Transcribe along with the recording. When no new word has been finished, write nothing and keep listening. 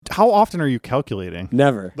how often are you calculating?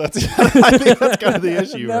 Never. I think that's kind of the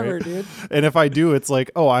issue, Never, right? dude. And if I do, it's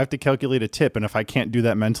like, oh, I have to calculate a tip, and if I can't do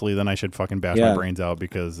that mentally, then I should fucking bash my brains out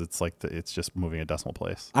because it's like it's just moving a decimal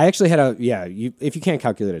place. I actually had if you can't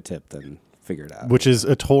calculate a tip, then figure it out. Which is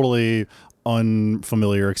a totally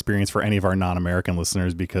unfamiliar experience for any of our non-American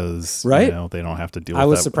listeners because right? You know, they don't have to deal with that. I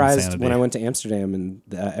was surprised insanity. when I went to Amsterdam and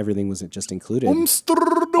everything was just included. Amsterdam.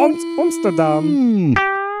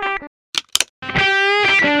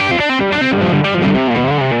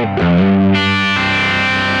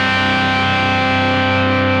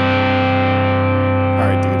 All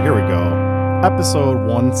right, dude, here we go. Episode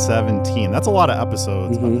 117. That's a lot of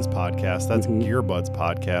episodes of this podcast. That's Gearbud's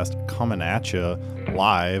podcast coming at you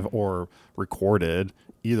live or recorded.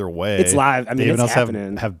 Either way, it's live. I mean, Dave and it's us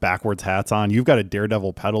happening. have backwards hats on. You've got a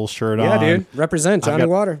Daredevil Pedals shirt on. Yeah, dude. Represent Johnny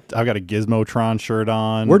Water. I've got a Gizmotron shirt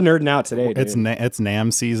on. We're nerding out today, dude. It's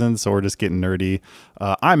NAMM season, so we're just getting nerdy.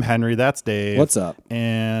 I'm Henry. That's Dave. What's up?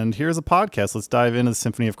 And here's a podcast. Let's dive into the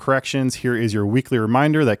Symphony of Corrections. Here is your weekly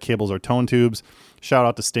reminder that cables are tone tubes. Shout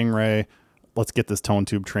out to Stingray. Let's get this tone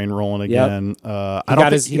tube train rolling again. Yep. He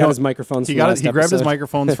got his microphones. He grabbed his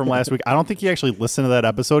microphones from last week. I don't think he actually listened to that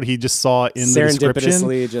episode. He just saw in the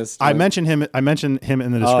description. I mentioned him in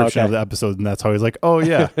the description of the episode, and that's how he's like, "Oh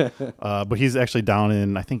yeah." But he's actually down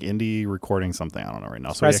in, I think, Indy recording something. I don't know right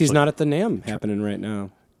now. Surprised he's not at the NAMM happening right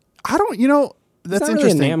now. I don't. You know, that's not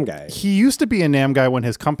interesting. really a NAMM guy. He used to be a NAMM guy when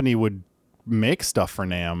his company would make stuff for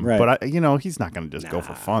NAMM, right. but he's not going to just go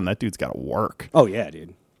for fun. That dude's got to work. Oh yeah,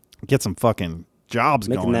 dude. Get some fucking jobs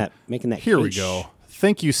making going. Making that. Here we go.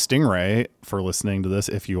 Thank you, Stingray, for listening to this.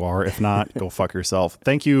 If you are, if not, go fuck yourself.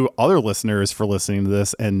 Thank you, other listeners, for listening to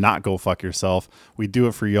this and not go fuck yourself. We do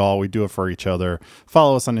it for y'all. We do it for each other.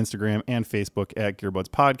 Follow us on Instagram and Facebook at Gearbuds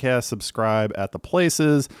Podcast. Subscribe at the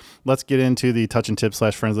places. Let's get into the touch and tip /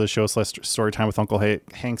 friends of the show / storytime with Uncle Hank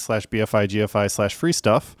 / BFI GFI / free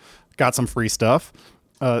stuff. Got some free stuff.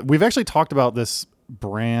 We've actually talked about this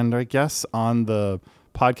brand, I guess, on the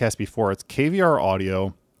podcast before. It's KVR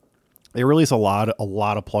Audio. They release a lot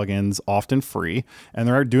of plugins, often free, and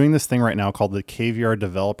they're doing this thing right now called the KVR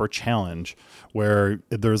Developer Challenge, where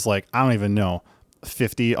there's like, I don't even know,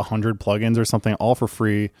 50, 100 plugins or something, all for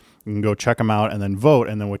free. You can go check them out and then vote,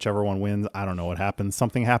 and then whichever one wins, I don't know what happens.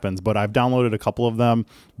 Something happens, but I've downloaded a couple of them,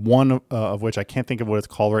 one of which I can't think of what it's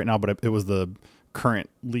called right now, but it was the current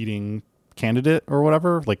leading candidate or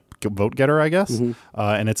whatever, like vote getter, I guess.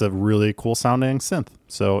 And it's a really cool sounding synth.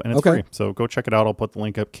 And it's free. So go check it out. I'll put the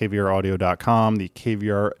link up, kvraudio.com, the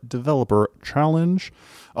KVR Developer Challenge.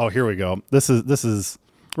 Oh, here we go. This is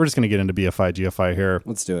we're just going to get into BFI GFI here.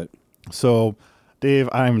 Let's do it. So Dave,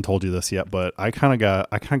 I haven't told you this yet, but I kind of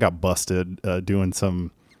got busted doing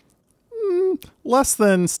some less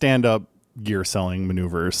than stand-up gear selling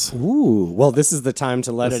maneuvers. Ooh, well, this is the time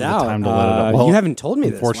to let it out. Well, you haven't told me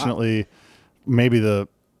this. Unfortunately, maybe the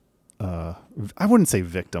I wouldn't say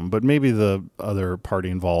victim, but maybe the other party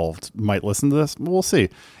involved might listen to this. We'll see.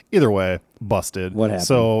 Either way, busted. What happened?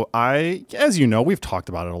 So as you know, we've talked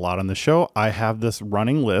about it a lot on the show. I have this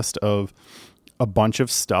running list of a bunch of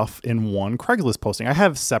stuff in one Craigslist posting. I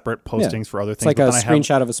have separate postings for other things. It's like a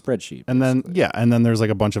screenshot of a spreadsheet. And then there's like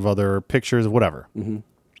a bunch of other pictures, whatever. Mm-hmm.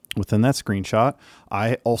 Within that screenshot,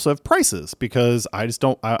 I also have prices because I just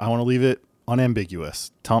don't. I want to leave it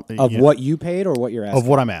unambiguous. What you paid or what you're asking? Of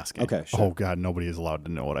what I'm asking. Okay, sure. Oh God, nobody is allowed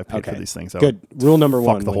to know what I paid for these things. Good. Rule number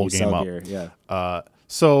one. Fuck the whole game up. Gear. Yeah.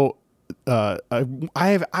 I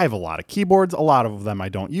have a lot of keyboards. A lot of them I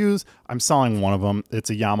don't use. I'm selling one of them. It's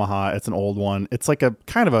a Yamaha. It's an old one. It's like a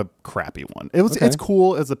kind of a crappy one. It's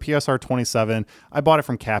cool. It's a PSR 27. I bought it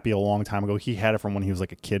from Cappy a long time ago. He had it from when he was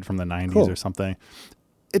like a kid from the 90s or something.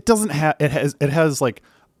 It doesn't have. It has like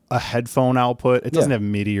a headphone output. It doesn't have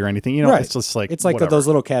MIDI or anything. It's just like those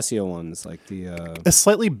little Casio ones, like the a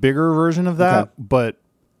slightly bigger version of that, but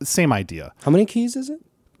same idea. How many keys is it?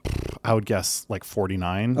 I would guess like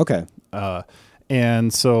 49. Okay.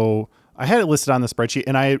 And so I had it listed on the spreadsheet,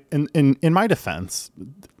 and in my defense,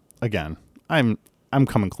 again, I'm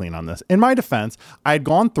coming clean on this. In my defense, I had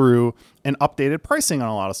gone through and updated pricing on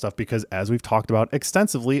a lot of stuff because, as we've talked about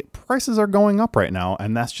extensively, prices are going up right now,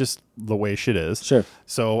 and that's just the way shit is. Sure.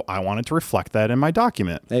 So I wanted to reflect that in my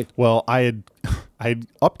document. Hey. Well, I had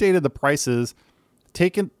updated the prices,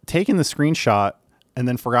 taken the screenshot, and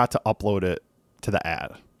then forgot to upload it to the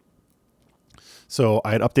ad. So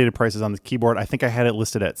I had updated prices on the keyboard. I think I had it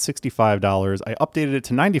listed at $65. I updated it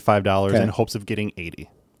to $95 in hopes of getting $80.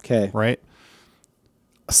 Okay. Right?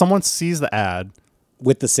 Someone sees the ad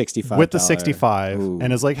with the 65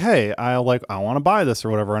 and is like, hey, I want to buy this or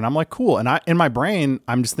whatever. And I'm like, cool. And in my brain,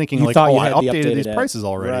 I'm just thinking I updated these prices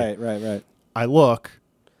already. Right. I look,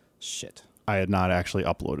 Shit. I had not actually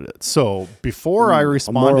uploaded it. So before I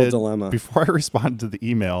responded to the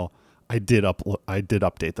email, I did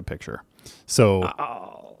update the picture.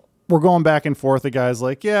 So we're going back and forth. The guy's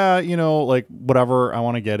like, yeah, like whatever. I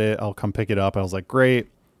want to get it. I'll come pick it up. I was like, great.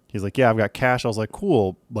 He's like, yeah, I've got cash. I was like,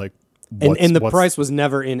 cool. Like, and the price was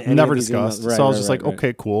never in any never of these discussed. Right, so I was just like,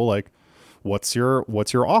 okay, cool. Like, what's your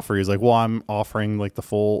offer? He's like, well, I'm offering like the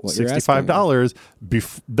full $65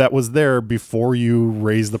 that was there before you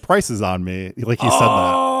raised the prices on me. Like he said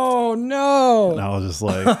that. Oh no. And I was just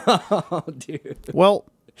like, oh dude. Well,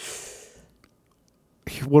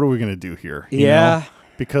 what are we going to do here? You know?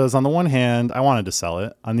 Because on the one hand, I wanted to sell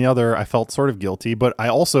it. On the other, I felt sort of guilty, but I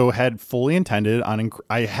also had fully intended on,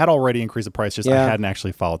 I had already increased the price, just I hadn't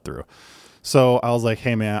actually followed through. So I was like,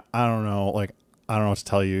 hey man, I don't know. Like, I don't know what to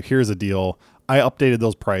tell you. Here's a deal. I updated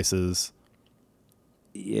those prices.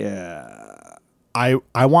 Yeah.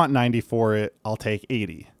 I want 90 for it. I'll take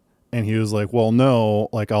 80. And he was like, well, no,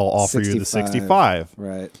 like I'll offer 65. You the 65.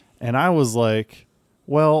 Right. And I was like,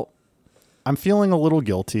 well, I'm feeling a little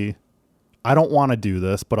guilty. I don't want to do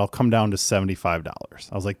this, but I'll come down to $75.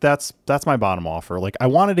 I was like, that's my bottom offer. Like I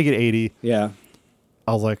wanted to get 80. Yeah.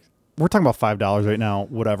 I was like, we're talking about $5 right now,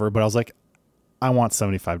 whatever. But I was like, I want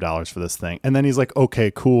 $75 for this thing. And then he's like,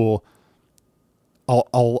 okay, cool.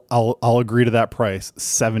 I'll agree to that price,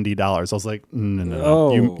 $70. I was like, no.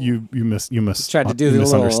 Oh. You tried to do the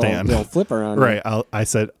little flip around. Right. I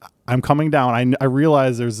said, I'm coming down. I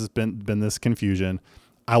realize there's been this confusion.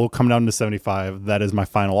 I will come down to 75. That is my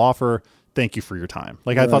final offer. Thank you for your time.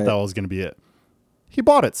 Like I thought that was going to be it. He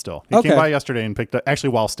bought it still. He came by yesterday and picked up.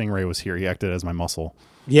 Actually, while Stingray was here, he acted as my muscle.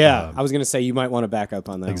 Yeah, I was going to say you might want to back up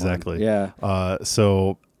on that. Exactly. One. Yeah.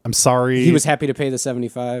 So I'm sorry. He was happy to pay the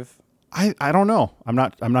 75. I don't know. I'm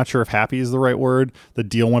not sure if happy is the right word. The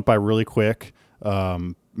deal went by really quick.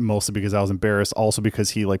 Mostly because I was embarrassed. Also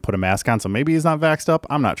because he like put a mask on, so maybe he's not vaxxed up.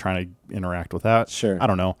 I'm not trying to interact with that. Sure. I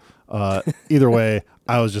don't know. Either way,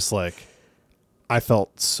 I was just like, I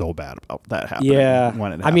felt so bad about that happening. Yeah.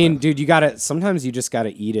 When it happened. I mean, dude, sometimes you just got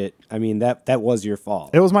to eat it. I mean, that was your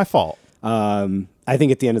fault. It was my fault. I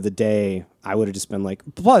think at the end of the day, I would have just been like,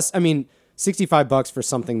 plus, I mean, $65 for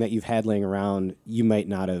something that you've had laying around, you might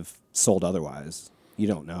not have sold otherwise. You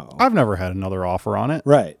don't know. I've never had another offer on it.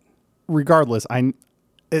 Right. Regardless, I'm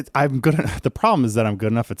good. The problem is that I'm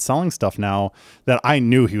good enough at selling stuff now that I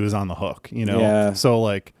knew he was on the hook, Yeah. So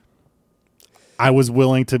like, I was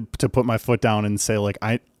willing to put my foot down and say like,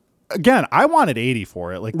 I wanted 80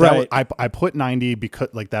 for it. Like that I put 90 because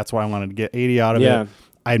like, that's why I wanted to get 80 out of it.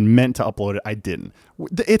 I meant to upload it. I didn't.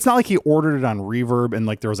 It's not like he ordered it on Reverb and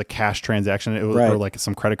like there was a cash transaction. It was or like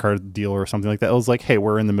some credit card deal or something like that. It was like, hey,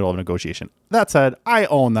 we're in the middle of a negotiation. That said, I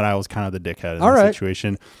own that I was kind of the dickhead in this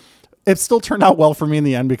situation. It still turned out well for me in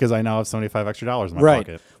the end because I now have $75 extra in my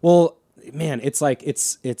pocket. Well, man, it's like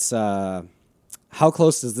it's how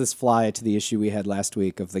close does this fly to the issue we had last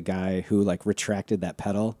week of the guy who like retracted that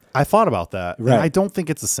pedal? I thought about that. Right. And I don't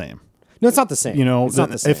think it's the same. No, it's not the same. It's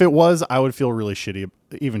not the same. If it was, I would feel really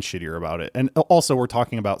even shittier about it. And also, we're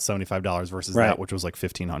talking about $75 versus that, which was like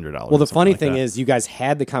 $1,500. Well, the funny thing is, you guys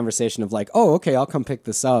had the conversation of like, oh, okay, I'll come pick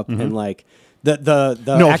this up, and like the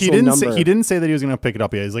no, actual he didn't number. He didn't say that he was going to pick it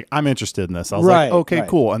up yet. He's like, I'm interested in this. I was like, okay,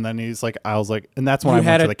 cool. And then he's like, I was like, and that's when I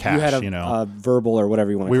went to the cash. You had a verbal or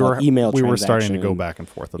whatever you want to call it, email. We were starting to go back and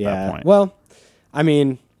forth at that point. Well, I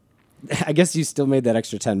mean, I guess you still made that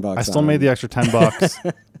extra $10. I still made the extra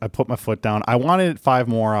 $10. I put my foot down. I wanted 5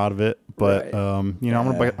 more out of it, but I'm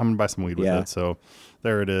gonna buy some weed with it. So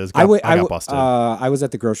there it is. I got busted. I was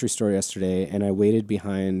at the grocery store yesterday, and I waited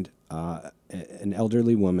behind an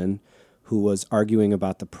elderly woman who was arguing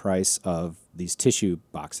about the price of these tissue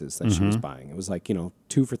boxes that she was buying. It was like 2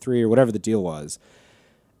 for $3 or whatever the deal was.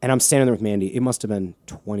 And I'm standing there with Mandy. It must have been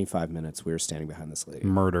 25 minutes we were standing behind this lady.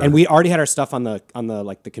 Murder. And we already had our stuff on the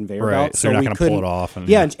like the conveyor belt. So you're not going to pull it off.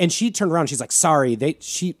 And she turned around. She's like, sorry.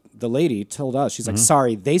 The lady told us, she's like,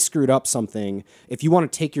 sorry, they screwed up something. If you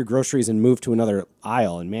want to take your groceries and move to another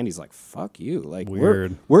aisle. And Mandy's like, fuck you. Like,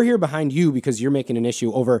 weird. We're here behind you because you're making an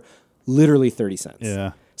issue over literally 30 cents.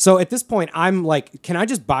 Yeah. So at this point, I'm like, can I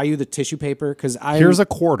just buy you the tissue paper? Because here's a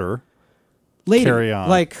quarter. Lady, carry on.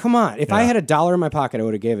 Like, come on. If I had $1 in my pocket, I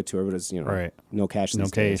would have gave it to her, but it's, no cash. No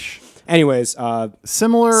cash. Anyways,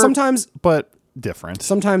 similar, sometimes, but different.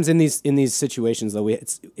 Sometimes in these situations, though,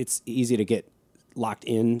 it's easy to get locked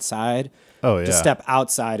inside. Oh yeah. To step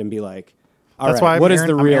outside and be like, All That's right. why What is I'm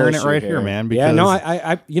the real airing it issue right here, man. Because yeah, no,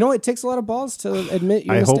 I it takes a lot of balls to admit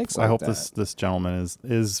your mistakes. I hope this gentleman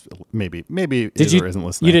is maybe is or isn't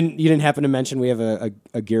listening. You didn't happen to mention we have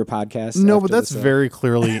a gear podcast? No, after but that's this, very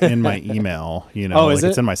clearly in my email. Oh, is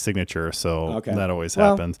it's it? in my signature, so Okay. that always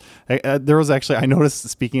Well- happens. There was actually, I noticed,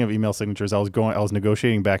 speaking of email signatures, I was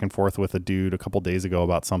negotiating back and forth with a dude a couple days ago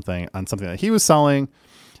about something that he was selling.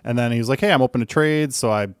 And then he was like, hey, I'm open to trades.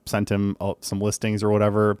 So I sent him some listings or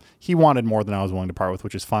whatever. He wanted more than I was willing to part with,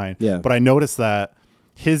 which is fine. Yeah. But I noticed that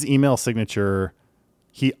his email signature,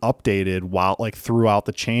 he updated throughout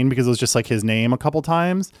the chain because it was just like his name a couple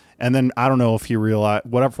times. And then I don't know if he realized,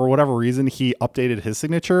 for whatever reason, he updated his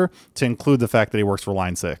signature to include the fact that he works for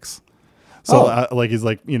Line 6. So he's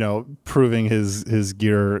proving his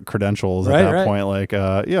gear credentials at that point. Like,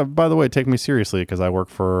 yeah, by the way, take me seriously because I work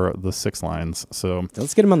for the 6 lines. So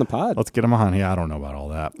let's get him on the pod. let's get him on. Yeah, I don't know about all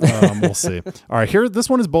that. We'll see. All right, here, this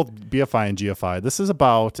one is both BFI and GFI. This is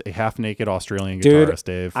about a half-naked Australian guitarist,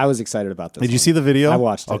 Dave. I was excited about this. Did you see the video? I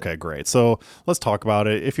watched it. Okay, great. So let's talk about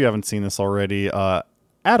it. If you haven't seen this already,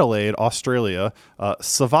 Adelaide, Australia,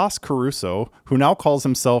 Savas Caruso, who now calls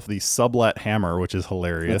himself the Sublet Hammer, which is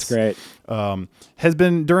hilarious. That's great. Has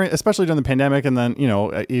been especially during the pandemic, and then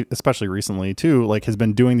especially recently too. Like, has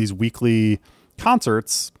been doing these weekly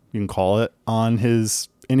concerts, you can call it, in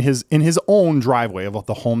his own driveway of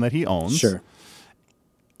the home that he owns. Sure.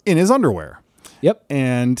 In his underwear. Yep.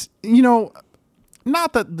 And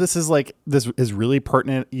not that this is really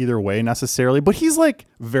pertinent either way necessarily, but he's like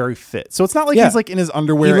very fit. So it's not like he's like in his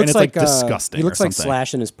underwear and it's like disgusting. He looks or like something.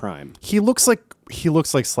 Slash in his prime. He looks like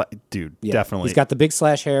dude, Yeah. definitely. He's got the big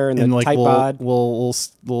Slash hair and the like tight bod. little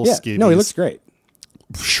Yeah. skinnies. No, he looks great.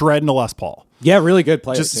 Shredding a Les Paul. Yeah, really good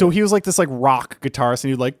player. So he was like this like rock guitarist,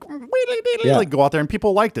 and you'd like Yeah. like go out there, and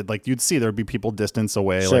people liked it. Like you'd see there'd be people distance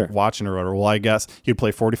away, Sure. like watching or whatever. Well, I guess he'd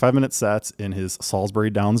play 45-minute sets in his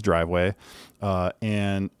Salisbury Downs driveway,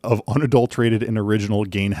 and of unadulterated and original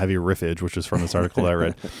gain heavy riffage, which is from this article that I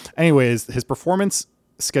read. Anyways, his performance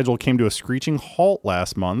schedule came to a screeching halt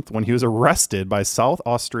last month when he was arrested by South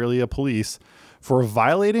Australia police for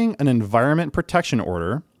violating an environment protection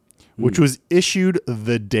order, which was issued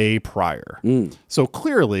the day prior. So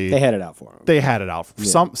clearly They had it out for him. they had it out.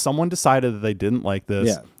 Someone decided that they didn't like this,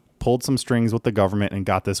 Yeah. pulled some strings with the government and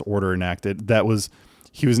got this order enacted.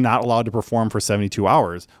 He was not allowed to perform for 72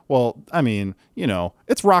 hours. Well, I mean,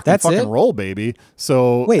 it's rock and That's fucking it? roll, baby.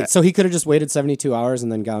 So Wait, so he could have just waited 72 hours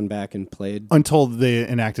and then gone back and played? until they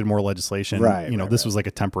enacted more legislation, Right, this was like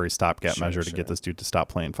a temporary stopgap measure to get this dude to stop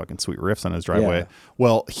playing fucking sweet riffs on his Yeah. driveway.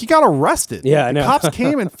 Well, he got arrested. Yeah, I know. The cops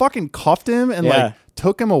came and fucking cuffed him and Yeah. like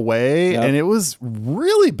took him away, Yep. and it was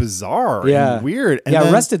really bizarre and weird. And yeah,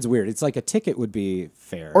 then, arrested's weird. It's like a ticket would be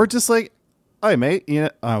fair. or just like, hey mate,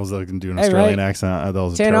 I was like doing an Hey, Australian mate. accent. That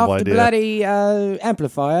was a turn terrible off the idea. bloody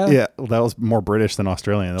amplifier. Yeah, that was more British than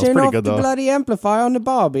Australian. That was Turn pretty off good the though. bloody amplifier on the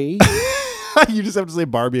Barbie. You just have to say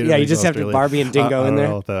Barbie. And Yeah, it you makes just have to Australian. Barbie and Dingo I in don't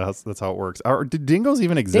there. know if that's how it works. Do dingoes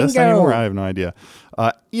even exist Dingo. anymore? I have no idea.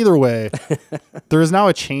 Either way, there is now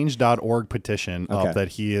a change.org petition Okay. up that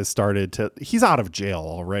he has started to. He's out of jail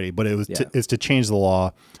already, but it was Yeah. is to change the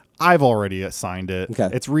law. I've already signed it. Okay.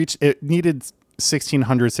 It needed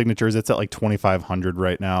 1,600 signatures. It's at like 2,500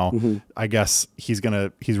 right now. Mm-hmm. I guess he's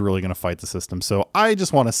really gonna fight the system. So I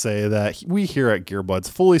just want to say that we here at Gearbuds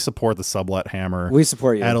fully support the Sublet Hammer. We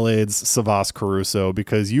support you. Adelaide's Savas Caruso,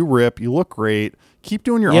 because you rip, you look great. Keep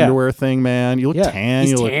doing your Yeah. underwear thing, man. You look Yeah, tan.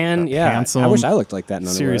 he's you tan. look Yeah, handsome. I wish I looked like that in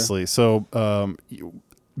underwear. Seriously. So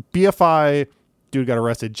BFI dude got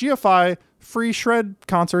arrested. GFI free shred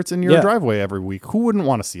concerts in your Yeah. driveway every week. Who wouldn't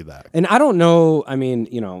want to see that? And I don't know, I mean,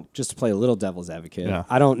 just to play a little devil's advocate, Yeah.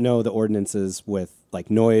 I don't know the ordinances with like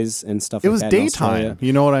noise and stuff It like was that in daytime. Australia.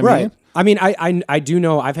 You know what I Right. mean? I mean, I do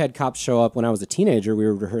know I've had cops show up when I was a teenager. We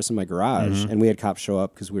were rehearsing my garage, and we had cops show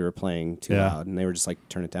up because we were playing too Mm-hmm. Yeah. loud, and they were just like,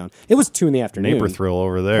 "Turn it down." It was 2 PM. Neighbor thrill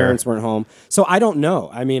over there. Parents weren't home, so I don't know.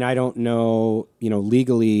 I mean, I don't know.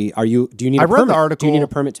 Legally, do you need? I a read the permit? article. Do you need a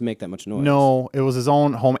permit to make that much noise? No, it was his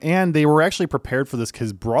own home, and they were actually prepared for this because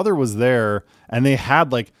his brother was there, and they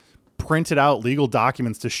had like printed out legal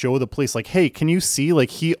documents to show the police, like, hey, can you see, like,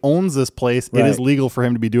 he owns this place. It is Right. legal for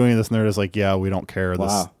him to be doing this, and they're just like, yeah, we don't care this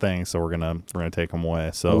Wow. thing, so we're gonna take him away.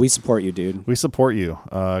 So Well, we support you, dude. we support you.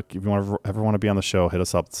 If you ever want to be on the show, hit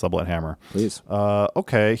us up, Sublet Hammer. Please.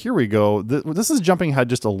 Okay, here we go. This is jumping ahead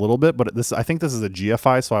just a little bit, but I think this is a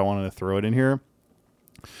GFI, so I wanted to throw it in here.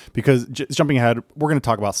 Because jumping ahead, we're going to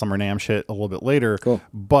talk about Summer NAMM shit a little bit later. Cool.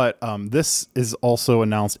 But this is also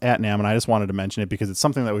announced at NAMM, and I just wanted to mention it because it's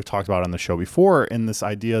something that we've talked about on the show before, in this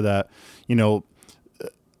idea that,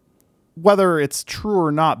 whether it's true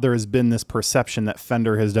or not, there has been this perception that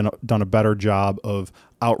Fender has done a better job of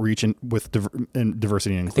outreach and with diversity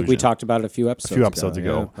and inclusion. I think we talked about it a few episodes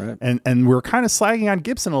ago. Yeah, right. And we're kind of slagging on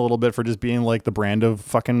Gibson a little bit for just being like the brand of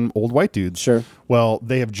fucking old white dudes. Sure. Well,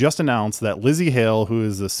 they have just announced that Lizzie Hale, who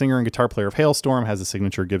is the singer and guitar player of Hailstorm, has a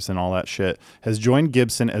signature Gibson, all that shit, has joined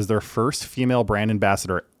Gibson as their first female brand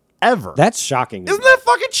ambassador ever. That's shocking. Isn't that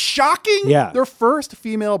fucking shocking? Yeah. Their first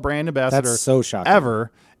female brand ambassador That's so shocking.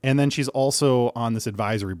 ever. And then she's also on this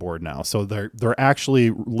advisory board now. So they're actually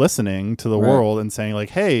listening to the world and saying like,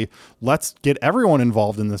 hey, let's get everyone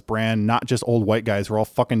involved in this brand, not just old white guys who are all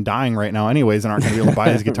fucking dying right now anyways and aren't going to be able to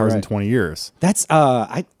buy these guitars in 20 years. That's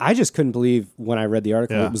I just couldn't believe when I read the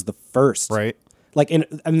article it was the first. Right. Like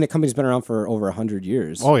the company's been around for over 100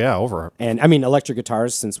 years. Oh yeah, over. And I mean electric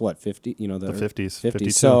guitars since what, 50, the 50s, 52.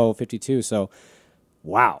 So 52. So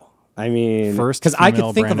wow. I mean, first, because I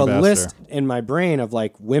could think of a ambassador. list in my brain of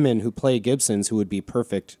like women who play Gibsons who would be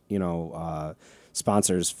perfect,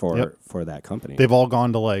 sponsors for that company. They've all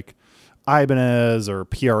gone to like Ibanez or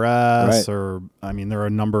PRS or I mean, there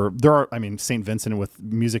are St. Vincent with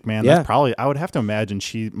Music Man. Yeah. That's probably, I would have to imagine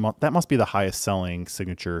that must be the highest selling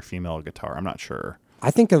signature female guitar. I'm not sure.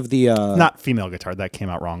 I think of the not female guitar. That came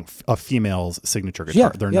out wrong. A female's signature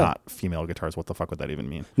guitar. Yeah, They're yeah. not female guitars. What the fuck would that even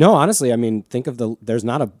mean? No, honestly, I mean, think of there's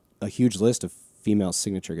not a huge list of female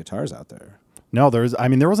signature guitars out there. No, there was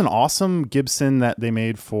an awesome Gibson that they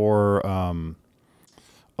made for,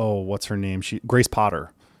 what's her name? Grace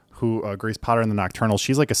Potter, Grace Potter in the Nocturnal.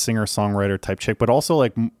 She's like a singer-songwriter type chick, but also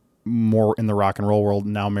like more in the rock and roll world,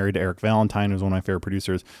 now married to Eric Valentine, who's one of my favorite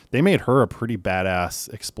producers. They made her a pretty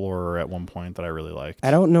badass Explorer at one point that I really liked.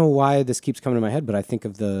 I don't know why this keeps coming to my head, but I think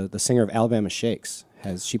of the singer of Alabama Shakes.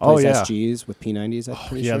 She plays SGs with P90s, I'm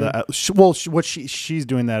pretty sure. What she's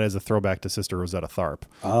doing that as a throwback to Sister Rosetta Tharpe.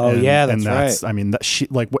 Oh, that's right. I mean,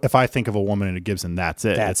 if I think of a woman in a Gibson, that's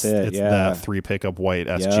it. It's that 3 pickup white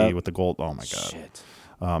SG with the gold. Oh my God. Shit.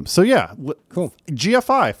 Cool.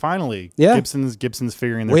 GFI finally. Yeah. Gibson's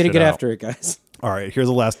figuring their way shit to get out. after it, guys. All right, here's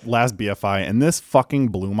the last BFI, and this fucking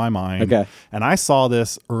blew my mind. Okay. And I saw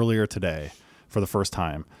this earlier today for the first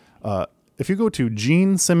time. If you go to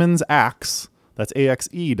Gene Simmons Axe, that's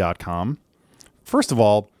AXE.com. First of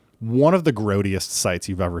all, one of the grodiest sites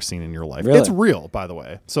you've ever seen in your life. Really? It's real, by the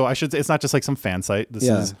way. So I should say it's not just like some fan site. This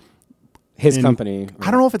is his company. I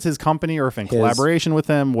don't know if it's his company or if in collaboration with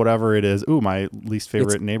him, whatever it is. Ooh, my least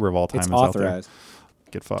favorite neighbor of all time is authorized. out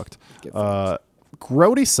there. Get fucked.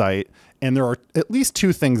 Grody site, and there are at least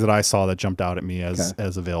 2 things that I saw that jumped out at me as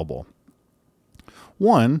available.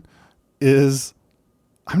 One is,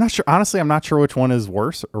 I'm not sure which one is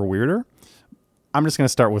worse or weirder. I'm just going to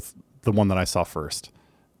start with the one that I saw first.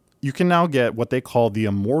 You can now get what they call the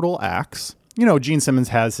Immortal Axe. Gene Simmons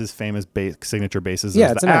has his famous signature basses.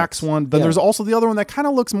 There's the Axe one. Then there's also the other one that kind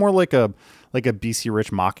of looks more like a BC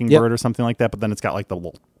Rich Mockingbird or something like that, but then it's got like the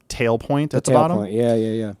little tail point at the bottom. Point.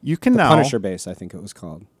 Yeah. You can now Punisher bass, I think it was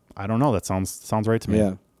called. I don't know. That sounds right to me.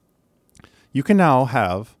 Yeah. You can now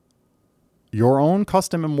have your own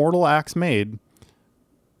custom Immortal Axe made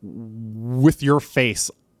with your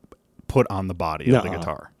face put on the body of the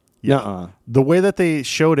guitar. Yeah. The way that they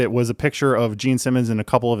showed it was a picture of Gene Simmons and a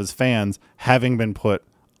couple of his fans having been put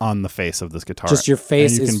on the face of this guitar. Just your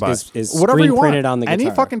face is whatever screen printed on the guitar. Any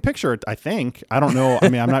fucking picture, I think. I don't know. I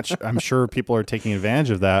mean, I'm sure people are taking advantage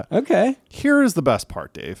of that. Okay. Here is the best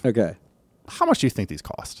part, Dave. Okay. How much do you think these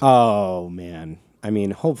cost? Oh man. I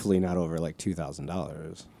mean, hopefully not over like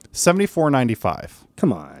 $2,000. $74.95.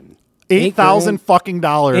 Come on. $8,000 fucking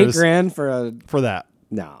dollars. $8,000 for that.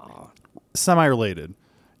 No. Semi-related.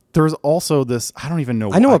 There's also this, I don't even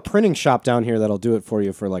know. I know a printing shop down here that'll do it for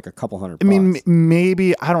you for like a couple $100. I mean,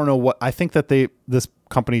 maybe, I don't know what, I think that this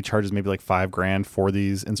company charges maybe like $5,000 for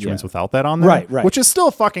these instruments without that on there. Right. Which is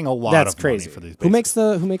still fucking a lot of crazy. money for these. Who makes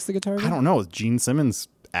the guitar? I don't know. It's Gene Simmons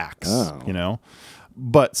Axe,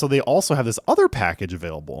 But so they also have this other package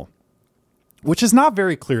available, which is not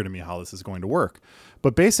very clear to me how this is going to work.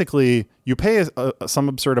 But basically, you pay some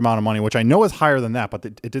absurd amount of money, which I know is higher than that, but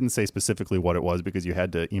it didn't say specifically what it was because you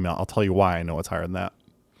had to email. I'll tell you why I know it's higher than that.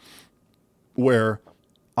 Where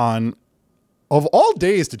of all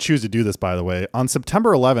days to choose to do this, by the way, on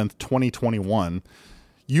September 11th, 2021,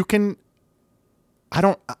 you can,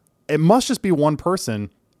 it must just be one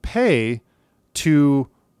person pay to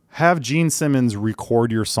have Gene Simmons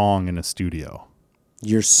record your song in a studio.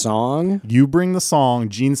 Your song? You bring the song,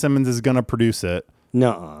 Gene Simmons is going to produce it.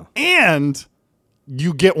 Nuh-uh. And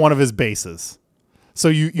you get one of his basses. So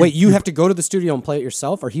you have to go to the studio and play it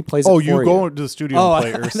yourself, or he plays it for you? Oh, you go to the studio and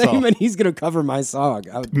play it yourself. I thought you meant he's going to cover my song.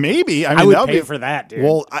 Maybe. I would pay for that, dude.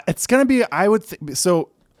 Well, it's going to be, I would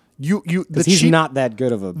so the Because he's cheap, not that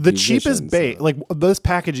good of a the musician, cheapest bass, so like this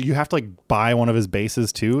package, you have to like buy one of his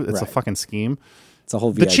basses too. It's a Right. fucking scheme. it's a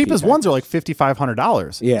whole The VIP cheapest ones package. are like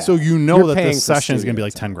 $5,500. Yeah. So you know You're that paying this for session is going to be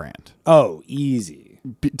studio like time. 10 grand Oh, easy.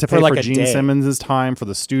 to For pay like for a Gene day. Simmons' time, for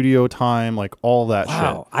the studio time, like all that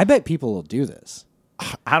Wow. I bet people will do this.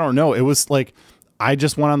 shit. I don't know. It was like, I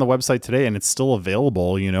just went on the website today and it's still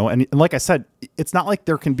available, you know? And like I said, it's not like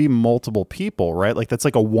there can be multiple people, right? Like that's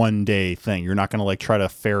like a 1 day thing. You're not going to like try to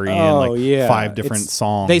ferry in Oh, like yeah. 5 different It's-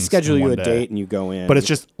 songs. They schedule in you one a day. date and you go in. But it's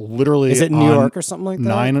just literally. Is it in New on York or something like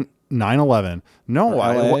that? 9/11. No, Or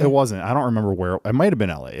LA? it wasn't. I don't remember where. It might have been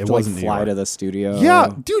LA. It to wasn't like New fly York. to the studio. Yeah,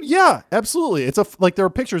 dude. Yeah, absolutely. It's like there are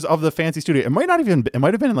pictures of the fancy studio. It might not even. It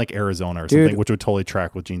might have been in like Arizona or Dude. something, which would totally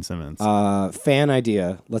track with Gene Simmons. Fan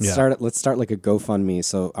idea. Let's Yeah. start like a GoFundMe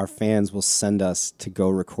so our fans will send us to go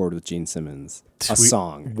record with Gene Simmons a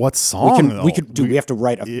song. What song? though? We have to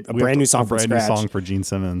write a brand new song a from brand new scratch. song for Gene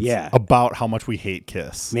Simmons. Yeah. about how much we hate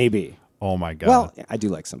Kiss. Maybe. Oh my god. Well, I do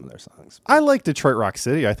like some of their songs. I like Detroit Rock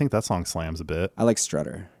City. I think that song slams a bit. I like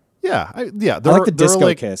Strutter. Yeah, I there like are- the there are, Disco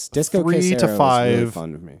like Kiss. Disco 3 Kiss to era 5 was really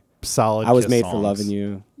fun with me. solid. I was Kiss made for songs. loving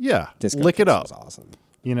you. Yeah, Disco lick Kiss it up. was awesome.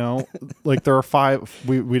 You know, like there are 5.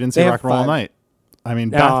 We didn't say They have Rock and Roll All 5. Night. I mean,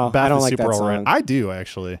 No, Beth I don't is like super that overrated. song. I do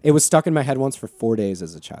actually. It was stuck in my head once for 4 days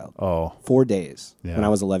as a child. Oh, 4 days Yeah. when I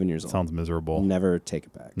was 11 years old. sounds miserable. Never take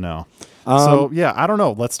it back. No. So yeah, I don't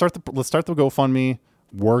know. Let's start the GoFundMe.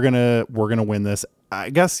 We're gonna win this. I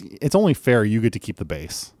guess it's only fair you get to keep the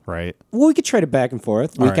base, right? Well, we could trade it back and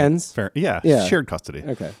forth. All right, Weekends. fair. Yeah, Yeah. shared custody.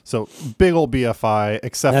 Okay. So big old BFI,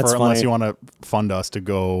 except That's for unless funny. you want to fund us to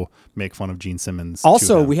go make fun of Gene Simmons.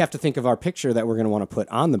 Also, to him. we have to think of our picture that we're going to want to put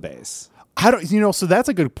on the base. I don't, you know, so that's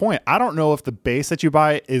a good point. I don't know if the base that you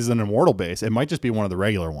buy is an immortal base. It might just be one of the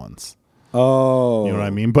regular ones. Oh. You know what I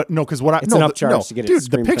mean? But no, because what I It's no, an upcharge to get it dude, the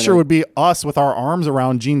screen picture printed. would be us with our arms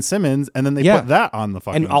around Gene Simmons, and then they Yeah. put that on the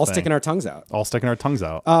fucking And all thing. sticking our tongues out. all sticking our tongues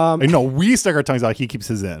out. No, we stick our tongues out. He keeps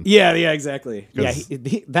his in. Yeah, exactly. Yeah, 'Cause-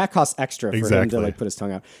 that costs extra for him Exactly. to like put his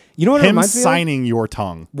tongue out. You know what it Him reminds me of? signing your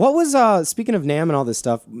tongue. What was speaking of NAMM and all this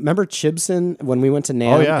stuff? Remember Chibson when we went to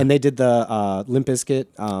NAMM Oh, yeah. and they did the Limp Bizkit?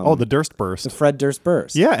 Oh, the Durst burst. Fred Durst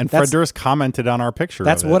burst. Yeah, and Fred That's- Durst commented on our picture.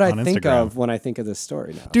 That's of it what I on think Instagram. of when I think of this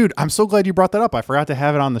story now. Dude, I'm so glad you brought that up. I forgot to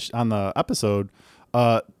have it on the episode.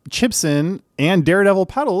 Chibson and Daredevil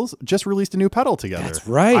Pedals just released a new pedal together. That's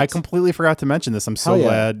right. I completely forgot to mention this. I'm so Hell yeah.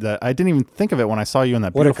 glad that I didn't even think of it when I saw you in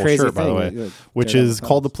that What a beautiful crazy shirt, by the thing, way, like, which Daredevil is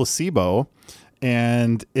called the Placebo,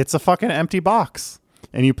 and it's a fucking empty box.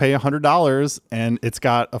 And you pay $100, and it's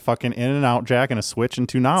got a fucking in and out jack and a switch and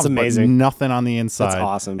 2 knobs. It's amazing. But nothing on the inside. That's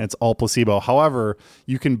awesome. And it's all Placebo. However,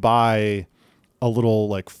 you can buy a little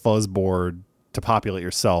like fuzz board to populate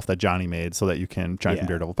yourself that Johnny made, so that you can Johnny from Yeah.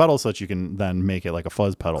 Daredevil pedal, so that you can then make it like a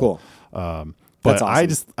fuzz pedal. Cool. But That's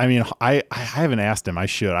awesome. I haven't asked him. I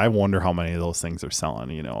should. I wonder how many of those things are selling.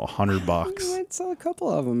 You know, $100. You might sell a couple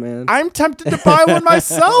of them, man. I'm tempted to buy one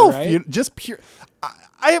myself. Right? Just pure.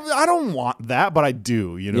 I don't want that, but I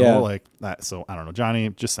do. You know, Yeah. like that. So I don't know, Johnny.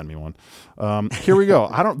 Just send me one. Here we go.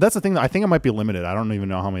 I don't. That's the thing. I think it might be limited. I don't even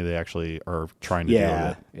know how many they actually are trying to do with yeah,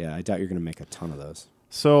 it. yeah. I doubt you're gonna make a ton of those.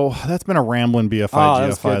 So that's been a rambling BFI Oh, that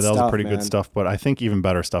was GFI. good That was stuff, pretty man. good stuff. But I think even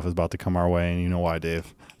better stuff is about to come our way, and you know why,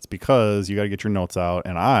 Dave? It's because you got to get your notes out,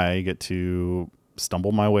 and I get to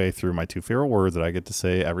stumble my way through my 2 favorite words that I get to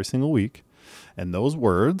say every single week, and those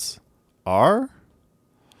words are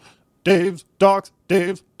Dave's Docs,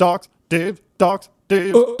 Dave's Docs, Dave's Docs,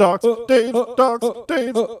 Dave's Docs, Dave's Docs,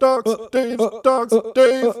 Dave's Docs, Dave's Docs,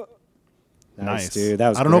 Dave. Nice, dude. That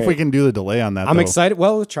was I don't know if great. we can do the delay on that. I'm though. excited.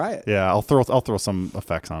 Well, we'll try it. Yeah, I'll throw some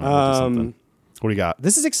effects on it. Or something. What do you got?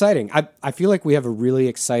 This is exciting. I feel like we have a really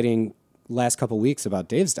exciting last couple weeks about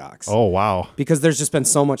Dave's Docs. Oh wow, Because there's just been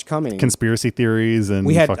so much coming. conspiracy theories and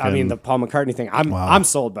We had, fucking, I mean, the Paul McCartney thing. I'm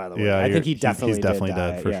sold, by the way. Yeah, I think he's he's definitely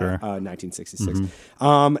die. dead for sure. 1966.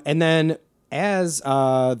 And then as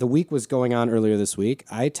the week was going on earlier this week,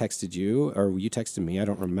 I texted you, or you texted me. I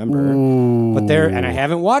don't remember. But and I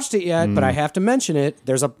haven't watched it yet, but I have to mention it.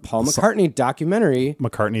 There's a Paul McCartney documentary,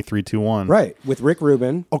 McCartney 3-2-1. right, with Rick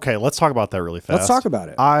Rubin. Okay, let's talk about that really fast. Let's talk about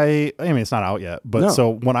it. I mean, it's not out yet, but No. so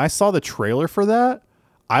when I saw the trailer for that,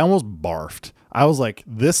 I almost barfed. I was like,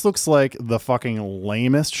 this looks like the fucking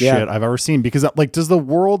lamest Yeah. shit I've ever seen. Because like, does the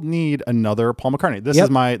world need another Paul McCartney? This Yep. is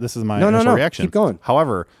my No, initial no. reaction. Keep going.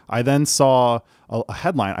 However, I then saw a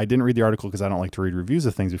headline. I didn't read the article because I don't like to read reviews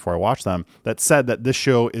of things before I watch them. That said that this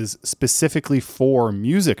show is specifically for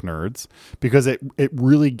music nerds because it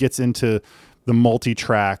really gets into the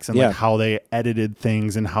multi-tracks and like how they edited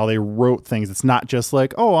things and how they wrote things. It's not just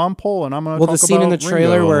like, oh, I'm Paul and I'm going to talk about the scene in the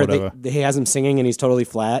trailer Ringo where he has him singing and he's totally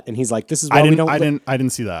flat and he's like, this is why we don't. I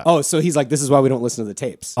didn't see that. Oh, so he's like, this is why we don't listen to the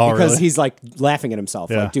tapes. Oh, because really? he's like laughing at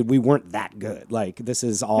himself. Yeah. Like, dude, we weren't that good. Like, this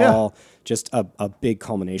is all just a big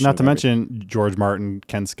culmination. Not to mention George Martin,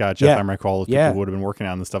 Ken Scott, Jeff Emmerich, all those people who would have been working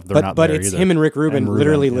on this stuff. They're not but there it's either. him and Rick Rubin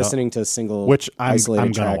literally yep. listening to single which I'm isolated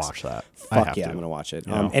going to tracks. watch that. Fuck yeah, I'm going to watch it.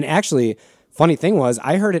 And actually, funny thing was,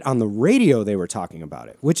 I heard it on the radio. They were talking about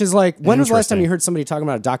it, which is like, when was the last time you heard somebody talking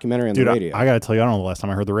about a documentary on the radio? I got to tell you, I don't know the last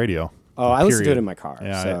time I heard the radio. Oh, I listened to it in my car.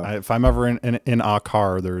 Yeah, so. if I'm ever in a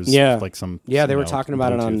car, there's like some. Yeah, they were talking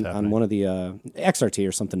about it on one of the XRT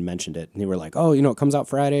or something mentioned it, and they were like, "Oh, it comes out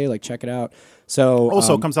Friday. Like, check it out." So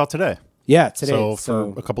also it comes out today. Yeah, today. So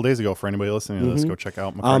for a couple days ago, for anybody listening to this, go check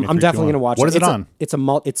out. I'm definitely going to watch it. What is it on? It's a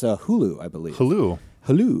Hulu, I believe.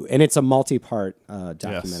 Hulu, and it's a multi-part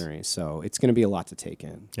documentary, so it's going to be a lot to take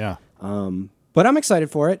in. Yeah. But I'm excited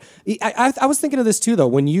for it. I was thinking of this too, though.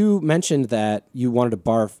 When you mentioned that you wanted to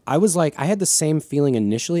barf, I was like, I had the same feeling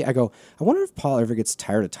initially. I go, I wonder if Paul ever gets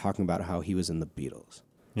tired of talking about how he was in the Beatles.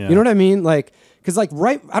 Yeah. You know what I mean? Like, because like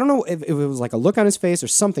I don't know if it was like a look on his face or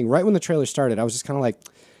something. Right when the trailer started, I was just kind of like,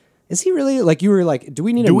 is he really, like, you were like, do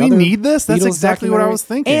we need this? That's exactly what I was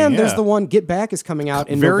thinking. And there's the one, Get Back, is coming out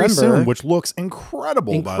in very November. soon, which looks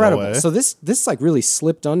incredible, by the way. So this like really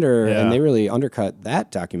slipped under, and they really undercut that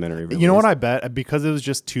documentary release. You know what I bet? Because it was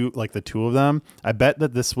just the two of them, I bet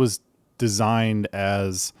that this was designed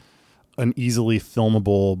as an easily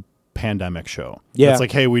filmable pandemic show. Yeah. It's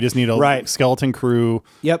like, hey, we just need a skeleton crew.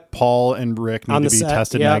 Yep. Paul and Rick need to be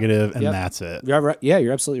tested negative, and that's it. Yeah,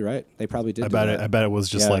 you're absolutely right. They probably did. I bet it was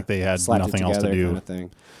just like they had nothing else to do. Kind of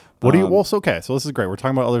thing. What do you? Well, okay. So this is great. We're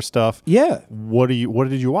talking about other stuff. Yeah. What did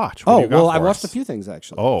you watch? I watched a few things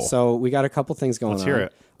actually. Oh. So we got a couple things going on. Let's hear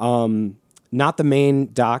it. Not the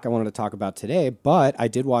main doc I wanted to talk about today, but I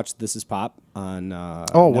did watch This Is Pop on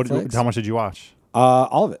Netflix. How much did you watch?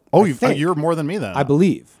 All of it. Oh, you're more than me then. I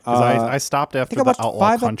believe. I stopped after the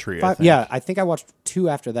Outlaw Country. I think. Yeah, I think I watched 2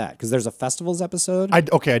 after that because there's a festivals episode. I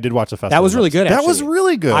did watch the festival. That was really good. That was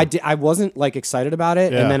really good. I wasn't like excited about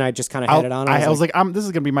it, and then I just kind of had it on. I was like, this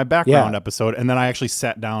is gonna be my background episode, and then I actually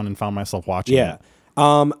sat down and found myself watching it.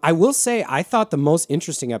 I will say I thought the most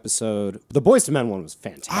interesting episode, the Boyz II Men one, was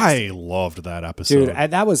fantastic. I loved that episode,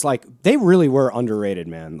 dude. That was like, they really were underrated,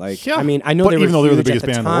 man. Like, I mean, I know they were even though they were the huge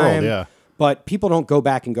biggest at the band in the time, world, yeah. But people don't go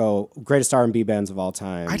back and go greatest R&B bands of all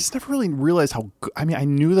time. I just never really realized how good. I mean, I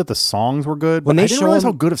knew that the songs were good, but I didn't realize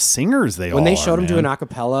how good of singers they are. When they showed them doing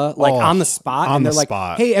acapella, like on the spot, and they're like,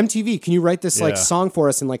 "Hey, MTV, can you write this like song for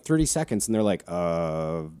us in like 30 seconds?" And they're like,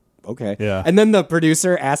 okay. Yeah. And then the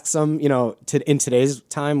producer asks them, in today's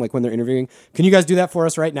time, like when they're interviewing, can you guys do that for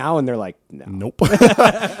us right now? And they're like, no. Nope.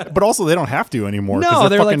 But also, they don't have to anymore. No,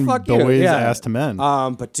 they're fucking like, fuck boys you. ass to men.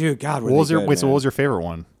 But dude, God, what was your favorite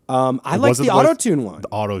one? I liked the auto-tune one. The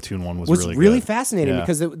auto-tune one was really good. fascinating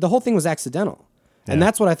because the whole thing was accidental. And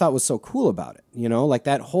that's what I thought was so cool about it. Like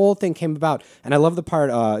that whole thing came about. And I love the part,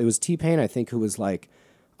 it was T-Pain, I think, who was like,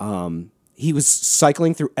 he was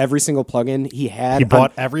cycling through every single plugin he had. He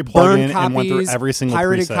bought every plugin copies, and went through every single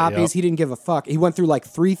pirated preset, copies. Yep. He didn't give a fuck. He went through like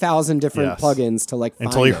 3,000 different plugins to like find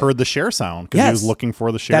until he heard the share sound because he was looking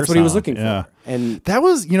for the share sound. That's what he was looking for. And that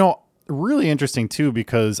was, really interesting too,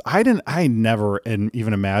 because I never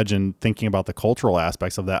even imagined thinking about the cultural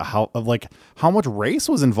aspects of that, how much race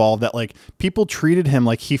was involved, that like people treated him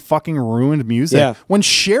like he fucking ruined music when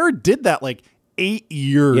Cher did that like 8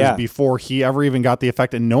 years before he ever even got the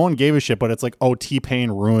effect, and no one gave a shit. But it's like, oh, T-Pain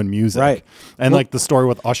ruined music, right? And like the story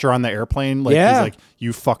with Usher on the airplane, like he's like,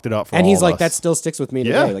 you fucked it up for all of us. And he's like, that still sticks with me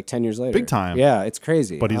today, like 10 years later, big time. Yeah, it's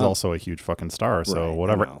crazy. But he's also a huge fucking star, so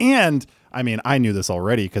whatever. And I mean, I knew this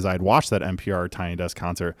already because I'd watched that NPR Tiny Desk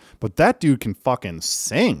concert, but that dude can fucking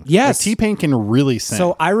sing. Yes. Like, T-Pain can really sing.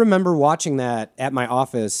 So I remember watching that at my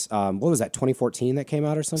office. What was that, 2014 that came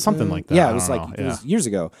out or something? Something like that. Yeah, it was it was years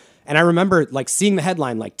ago. And I remember like seeing the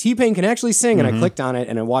headline, like T-Pain can actually sing. And I clicked on it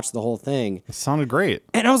and I watched the whole thing. It sounded great.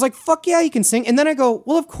 And I was like, fuck yeah, he can sing. And then I go,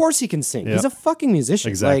 well, of course he can sing. Yep. He's a fucking musician.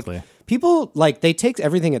 Exactly. Like, people, like, they take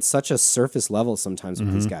everything at such a surface level sometimes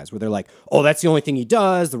with these guys, where they're like, oh, that's the only thing he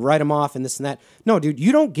does, they write him off and this and that. No, dude,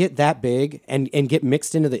 you don't get that big and get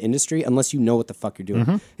mixed into the industry unless you know what the fuck you're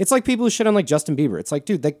doing. It's like people who shit on like Justin Bieber. It's like,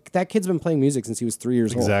 dude, that kid's been playing music since he was 3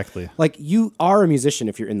 years old. Exactly. Like, you are a musician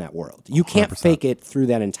if you're in that world. You can't 100%. Fake it through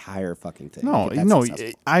that entire fucking thing. No,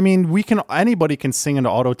 I mean, anybody can sing into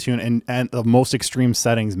auto-tune and the most extreme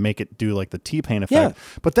settings make it do like the T-Pain effect.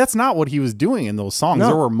 Yeah. But that's not what he was doing in those songs. No.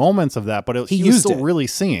 There were moments of of that, but he was used still it. really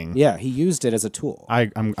singing. Yeah, he used it as a tool.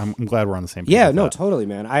 I'm glad we're on the same page. Yeah, with no, that. totally,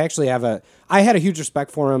 man. I actually I had a huge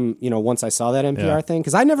respect for him, once I saw that NPR thing,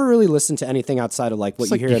 because I never really listened to anything outside of like what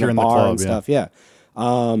It's like you you hear hear in in a the bar club, and yeah. stuff. Yeah.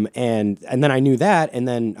 And then I knew that, and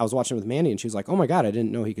then I was watching it with Mandy, and she was like, "Oh my god, I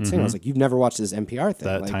didn't know he could sing." I was like, "You've never watched this NPR thing?"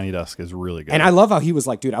 That Like, Tiny Desk is really good. and I love how he was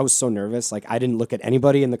like, "Dude, I was so nervous. Like, I didn't look at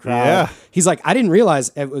anybody in the crowd." Yeah. He's like, "I didn't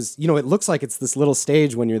realize it was. It looks like it's this little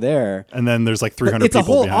stage when you're there." And then there's like 300 It's a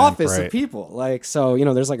people whole behind, office right. of people. Like, so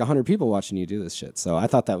there's like 100 people watching you do this shit. So I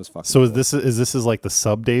thought that was fucking. So cool. is this like the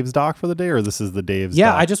sub Dave's doc for the day, or this is the Dave's?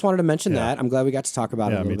 Yeah, doc? I just wanted to mention that. I'm glad we got to talk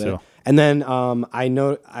about it Yeah, a little me bit. too. And then I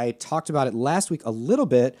know I talked about it last week a little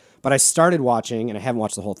bit, but I started watching, and I haven't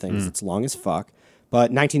watched the whole thing because it's long as fuck. But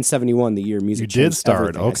 1971, the year music You did changed start,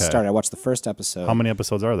 everything. okay. I started. I watched the first episode. How many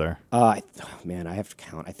episodes are there? Man, I have to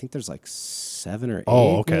count. I think there's like 7 or 8.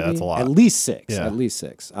 Oh, okay, maybe? that's a lot. At least 6. Yeah. At least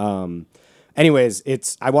 6. Anyways,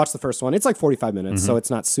 I watched the first one. It's like 45 minutes, Mm-hmm. so it's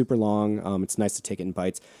not super long. It's nice to take it in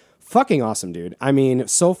bites. Fucking awesome, dude. I mean,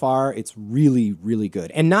 so far it's really, really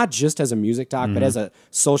good, and not just as a music doc, Mm-hmm. but as a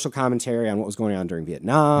social commentary on what was going on during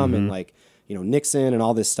Vietnam and like Nixon and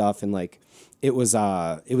all this stuff, and like it was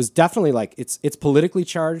definitely like it's politically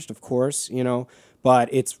charged, of course, but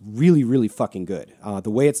it's really, really fucking good.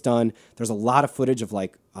 The way it's done, there's a lot of footage of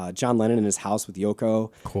like John Lennon in his house with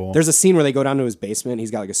Yoko. Cool. There's a scene where they go down to his basement.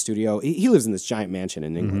 He's got like a studio. He lives in this giant mansion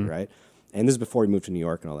in England, right? And this is before he moved to New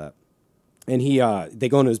York and all that. And they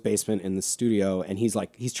go into his basement in the studio, and he's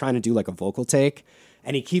trying to do like a vocal take,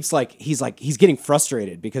 and he keeps he's getting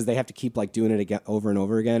frustrated because they have to keep like doing it again over and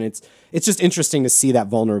over again. It's just interesting to see that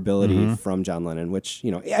vulnerability from John Lennon, which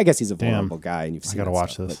I guess he's a vulnerable guy, and you've seen. I gotta that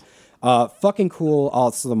watch stuff, this. but, fucking cool.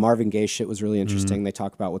 Also, the Marvin Gaye shit was really interesting. They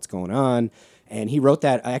talk about what's going on, and he wrote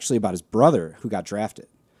that actually about his brother who got drafted.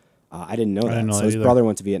 I didn't know that. didn't know So that his either. brother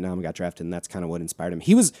went to Vietnam and got drafted, and that's kind of what inspired him.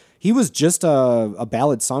 He was just a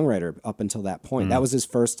ballad songwriter up until that point. That was his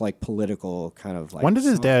first like political kind of like. When did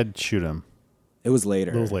his dad shoot him? It was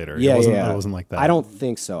later. It was later. Yeah, It wasn't like that. I don't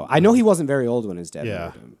think so. I know he wasn't very old when his dad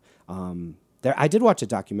Yeah. murdered him. I did watch a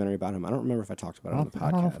documentary about him. I don't remember if I talked about it on the podcast.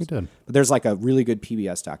 I don't know if we did. But there's like a really good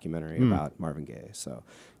PBS documentary about Marvin Gaye. So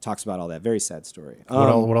talks about all that. Very sad story.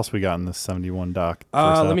 What else we got in this 71 doc?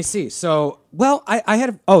 Let me see. So, I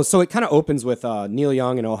had. So it kind of opens with Neil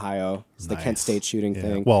Young in Ohio. It's the Kent State shooting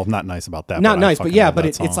thing. Well, not nice about that. Not I nice, but fucking yeah, love but that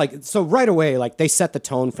it's song. like, so right away, like they set the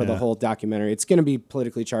tone for the whole documentary. It's going to be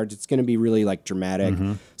politically charged. It's going to be really like dramatic.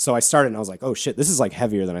 So I started and I was like, oh shit, this is like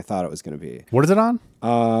heavier than I thought it was going to be. What is it on?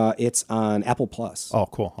 It's on Apple Plus. Oh,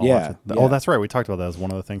 cool. I'll Yeah, watch it. yeah. Oh, that's right. We talked about that as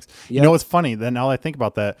one of the things. You Yeah. know, it's funny. Then now that I think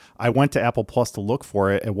about that, I went to Apple Plus to look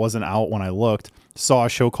for it. It wasn't out when I looked. Saw a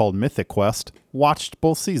show called Mythic Quest. Watched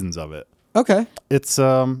both seasons of it. Okay. It's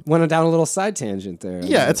Went down a little side tangent there.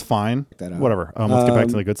 yeah, it's fine. that out. Whatever. Let's get back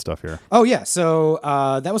to the good stuff here. Oh yeah, so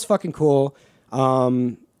that was fucking cool.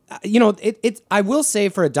 I will say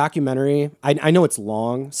for a documentary, I know it's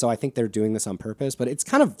long, so I think they're doing this on purpose, but it's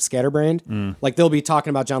kind of scatterbrained. Like they'll be talking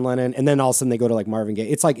about John Lennon, and then all of a sudden they go to like Marvin Gaye.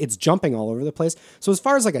 It's like it's jumping all over the place. So as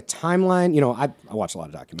far as like a timeline, I watch a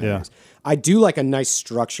lot of documentaries. Yeah. I do like a nice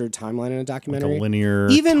structured timeline in a documentary, linear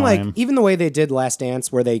even time. even the way they did Last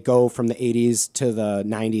Dance, where they go from the 80s to the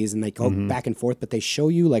 90s and they go back and forth, but they show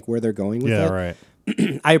you like where they're going with Yeah, it. right.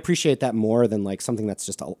 I appreciate that more than like something that's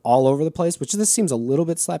just all over the place, which this seems a little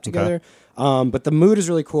bit slapped together. But the mood is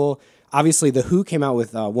really cool. Obviously, The Who came out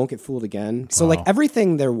with "Won't Get Fooled Again," so like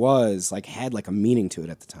everything there was like had like a meaning to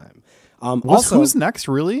it at the time. Also, Who's next?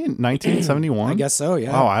 Really? 1971. I guess so.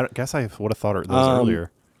 Yeah. Oh, I guess I would have thought it was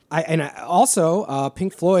earlier. Also,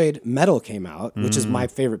 Pink Floyd Metal came out, which is my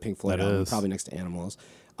favorite Pink Floyd That album, is. probably next to Animals.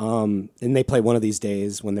 And they play One of These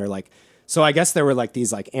Days when they're like. So I guess there were like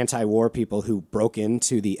these like anti-war people who broke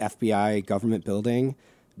into the FBI government building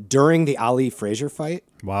during the Ali Frazier fight.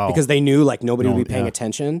 Wow. Because they knew like nobody would be paying yeah.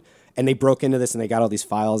 attention, and they broke into this and they got all these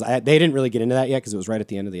files. They didn't really get into that yet because it was right at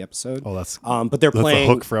the end of the episode. Oh, that's but they're that's playing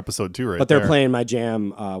the hook for episode 2, right? but they're there. playing my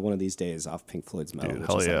jam One of These Days off Pink Floyd's Metal. Dude, which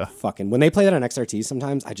hell is yeah. like fucking when they play that on XRT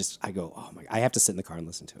sometimes I go, oh my, I have to sit in the car and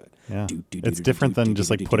listen to it. Yeah. Do, do, It's do, different do, than do, just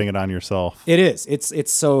do, like do, putting it on yourself. It is.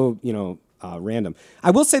 It's so, random. I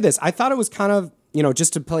will say this. I thought it was kind of,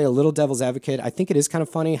 just to play a little devil's advocate, I think it is kind of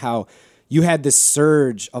funny how you had this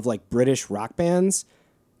surge of like British rock bands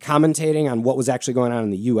commentating on what was actually going on in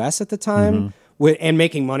the US at the time and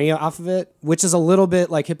making money off of it, which is a little bit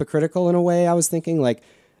like hypocritical in a way. I was thinking like,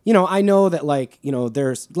 I know that like,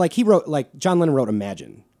 there's like John Lennon wrote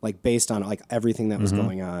Imagine, like based on like everything that was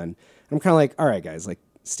going on. And I'm kind of like, all right, guys, like,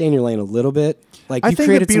 stay in your lane a little bit. Like, I you think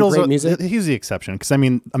created the some Beatles great music. He's the exception because I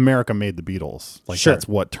mean, America made the Beatles. Like Sure. that's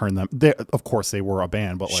what turned them. Of course, they were a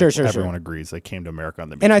band, but like Sure. everyone agrees they came to America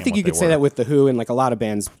and they And I became think what you could they say were. that with the Who, and like a lot of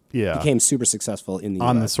bands Yeah. became super successful in the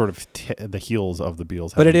on US. the sort of the heels of the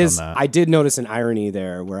Beatles. But it having is. done that. I did notice an irony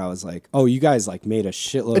there where I was like, "Oh, you guys like made a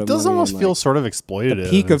shitload It of does money." almost and, feel like, sort of exploitative. the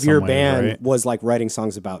peak in of your some ways, band right? was like writing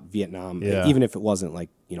songs about Vietnam, Yeah. even if it wasn't like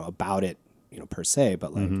about it, per se.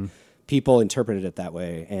 But like Mm-hmm. people interpreted it that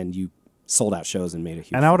way, and you sold out shows and made a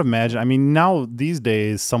huge. And I would imagine, I mean, now these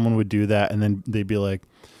days, someone would do that, and then they'd be like,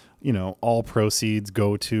 all proceeds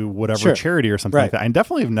go to whatever Sure. charity or something like Right. that. I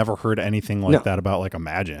definitely have never heard anything like No. that about like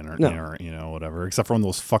Imagine or, No. or whatever, except for when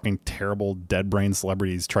those fucking terrible dead brain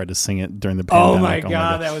celebrities tried to sing it during the Oh pandemic. my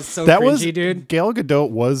god, that was so that cringy, was, dude. Gail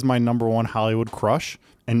Gadot was my number one Hollywood crush,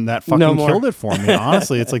 and that No fucking more. killed it for me.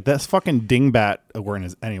 Honestly, it's like that's fucking dingbat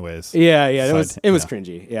awareness. Anyways, Yeah, it was Side-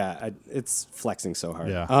 cringy. Yeah, it's flexing so hard.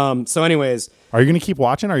 Yeah. So, anyways, are you gonna keep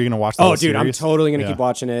watching? Or are you gonna watch? The oh, whole dude, I'm series? totally gonna Yeah. keep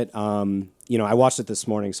watching it. I watched it this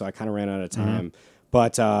morning, so I kind of ran out of time. Mm-hmm.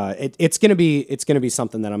 But it's gonna be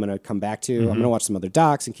something that I'm gonna come back to. Mm-hmm. I'm gonna watch some other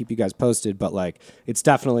docs and keep you guys posted. But like, it's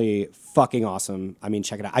definitely fucking awesome. I mean,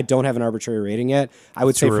 check it out. I don't have an arbitrary rating yet. I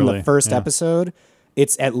would say Too from the early, first yeah. episode,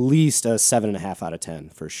 it's at least a 7.5 out of 10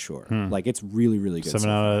 for sure. Like, it's really, really good.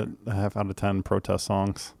 7.5 out of 10 protest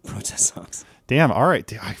songs. Protest songs. Damn. All right.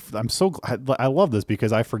 Dude, I'm so glad. I love this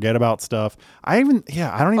because I forget about stuff. I don't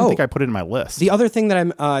even think I put it in my list. The other thing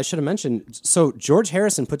that I should have mentioned, so George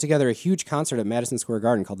Harrison put together a huge concert at Madison Square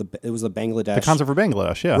Garden called it was the Bangladesh. The concert for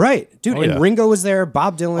Bangladesh. Yeah. Right. Dude, Oh, and yeah. Ringo was there,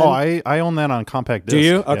 Bob Dylan. Oh, I own that on compact disc. Do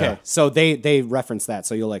you? Okay. Yeah. So they reference that,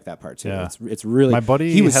 so you'll like that part too. Yeah. It's really My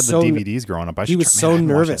buddy he was had so, the DVDs growing up. He was I so haven't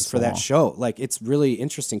watched nervous in for so that long. show. Like, it's really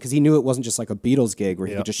interesting because he knew it wasn't just like a Beatles gig where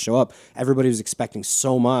he could just show up. Everybody was expecting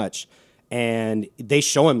so much. And they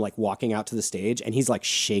show him like walking out to the stage, and he's like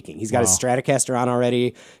shaking. He's got his Stratocaster on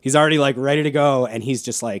already. He's already like ready to go, and he's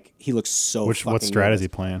just like he looks so. What fucking Strat nervous. is he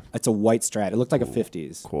playing? It's a white Strat. It looked like a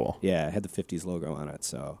 50s. Cool. Yeah, it had the 50s logo on it.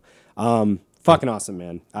 So, fucking awesome,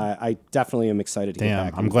 man. I definitely am excited to get Damn.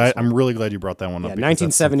 back. I'm into glad. this one. I'm really glad you brought that one up. Yeah, because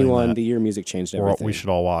that's something 1971, that the year music changed everything. we should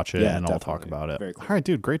all watch it Yeah, and all talk definitely. about it. Very cool. All right,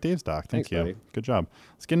 dude. Great Dave's doc. Thank Thanks, you. buddy. Good job.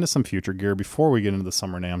 Let's get into some future gear before we get into the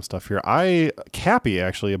Summer NAMM stuff here. Cappy,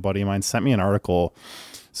 actually, a buddy of mine, sent me an article.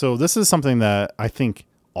 So this is something that I think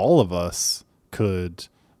all of us could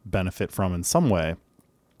benefit from in some way.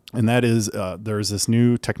 And that is there's this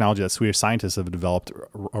new technology that Swedish scientists have developed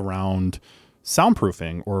around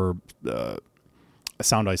soundproofing or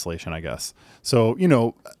sound isolation, I guess. So,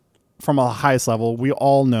 from a highest level, we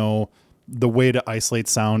all know the way to isolate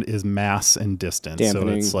sound is mass and distance.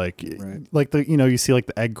 Dampening. So it's Right. like the, you see like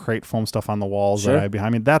the egg crate foam stuff on the walls Sure. that I have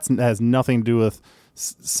behind me. That has nothing to do with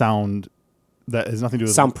sound. That has nothing to do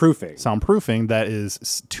with Soundproofing. soundproofing. That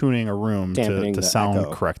is tuning a room Dampening to the sound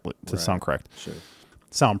echo. correctly, to sound correct. Sure.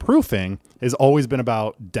 Soundproofing has always been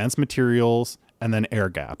about dense materials and then air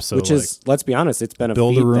gaps. So Which is, let's be honest, it's been a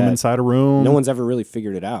build a feat room that inside a room. no one's ever really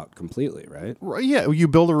figured it out completely, right? Right, yeah, you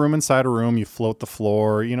build a room inside a room, you float the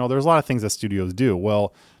floor. There's a lot of things that studios do.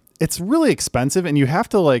 Well, it's really expensive, and you have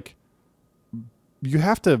to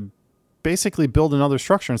basically build another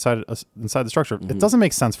structure inside the structure. It doesn't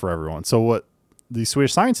make sense for everyone. So what the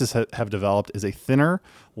Swedish scientists have developed is a thinner,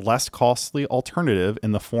 less costly alternative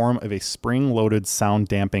in the form of a spring-loaded sound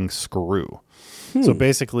damping screw. So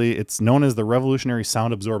basically, it's known as the revolutionary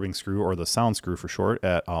sound absorbing screw, or the sound screw for short,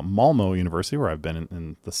 at Malmo University, where I've been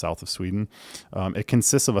in the south of Sweden. It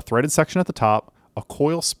consists of a threaded section at the top, a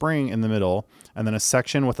coil spring in the middle, and then a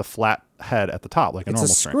section with a flat head at the top, like a It's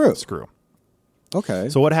a normal screw. screw. Okay.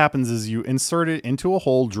 So what happens is you insert it into a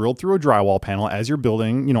hole drilled through a drywall panel as you're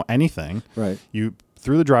building, anything. Right. You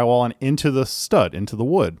through the drywall and into the stud, into the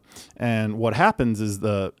wood. And what happens is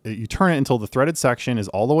you turn it until the threaded section is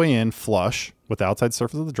all the way in flush with the outside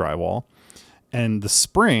surface of the drywall. And the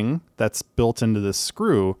spring that's built into this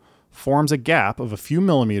screw forms a gap of a few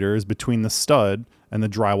millimeters between the stud and the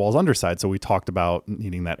drywall's underside. So we talked about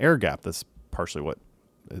needing that air gap. That's partially what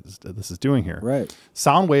this is doing here. Right.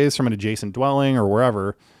 Sound waves from an adjacent dwelling or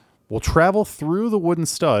wherever will travel through the wooden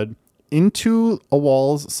stud into a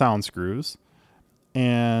wall's sound screws,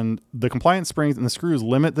 and the compliant springs and the screws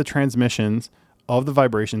limit the transmissions of the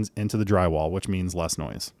vibrations into the drywall, which means less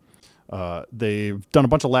noise. They've done a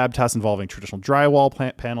bunch of lab tests involving traditional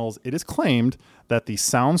drywall panels. It is claimed that the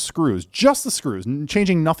sound screws, just the screws,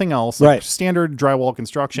 changing nothing else, Right. like standard drywall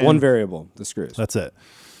construction. One variable, the screws. That's it.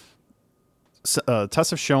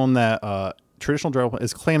 Tests have shown that traditional drywall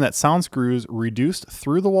is claimed that sound screws reduced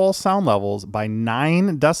through the wall sound levels by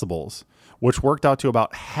 9 decibels, which worked out to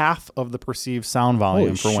about half of the perceived sound volume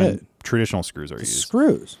Holy for shit. when traditional screws are used.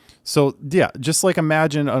 Screws. So yeah, just like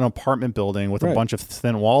imagine an apartment building with a bunch of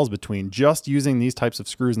thin walls between, just using these types of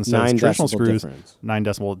screws instead of traditional screws. Difference. 9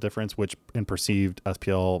 decibel difference, which in perceived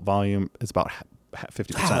SPL volume is about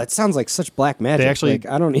 50%. Wow, that sounds like such black magic. They actually, like,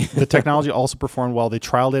 I don't even the technology also performed well. They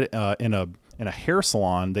trialed it in a hair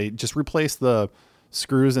salon. They just replaced the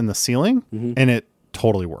screws in the ceiling, and it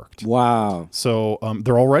totally worked. Wow. So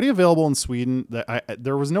they're already available in Sweden.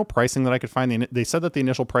 There was no pricing that I could find. They said that the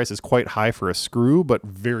initial price is quite high for a screw, but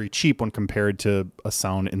very cheap when compared to a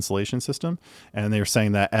sound insulation system. And they were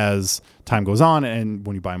saying that as time goes on and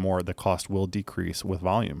when you buy more, the cost will decrease with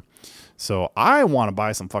volume. So I want to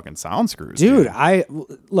buy some fucking sound screws. Dude,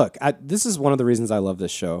 this is one of the reasons I love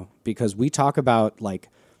this show, because we talk about like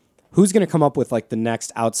who's going to come up with like the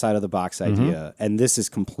next outside of the box idea, and this is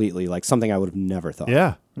completely like something I would have never thought.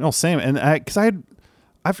 Yeah, no, same. And because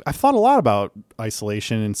I've thought a lot about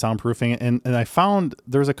isolation and soundproofing, and I found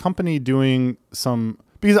there's a company doing some,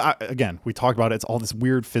 because again, we talked about it, it's all this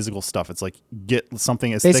weird physical stuff. It's like get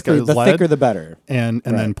something as Basically, thick as lead, the thicker the better, and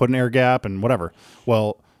then put an air gap and whatever.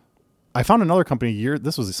 Well, I found another company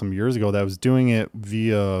this was some years ago, that was doing it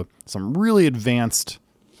via some really advanced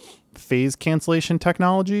phase cancellation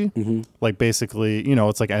technology. Like basically,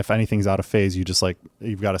 it's like if anything's out of phase,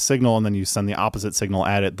 you've got a signal and then you send the opposite signal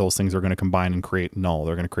at it. Those things are going to combine and create null.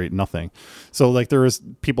 They're going to create nothing. So like there is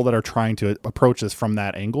people that are trying to approach this from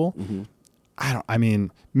that angle. I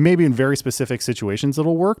mean, maybe in very specific situations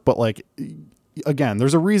it'll work, but like, again,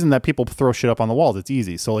 there's a reason that people throw shit up on the walls. It's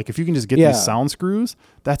easy. So like if you can just get these sound screws,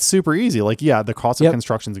 that's super easy. Like, yeah, the cost of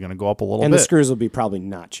construction is going to go up a little bit. And the screws will be probably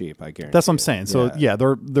not cheap, I guarantee. That's what I'm saying. So yeah,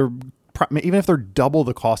 they're even if they're double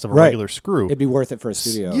the cost of a regular screw, it'd be worth it for a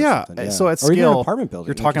studio. Yeah. So at scale, or even an apartment building,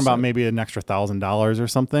 you're talking about maybe an extra $1,000 or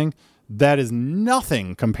something. That is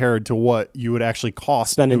nothing compared to what you would actually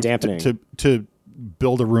cost spend in dampening to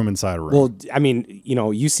build a room inside a room. Well, I mean,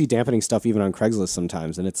 you see dampening stuff even on Craigslist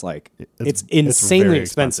sometimes, and it's like it's insanely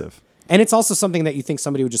expensive. And it's also something that you think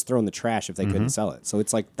somebody would just throw in the trash if they couldn't sell it. So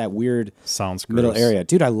it's like that weird sound screws. Middle area.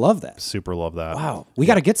 Dude, I love that. Super love that. Wow. We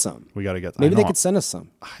got to get some. We got to get Maybe they could send us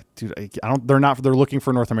some. Dude, they're looking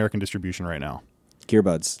for North American distribution right now.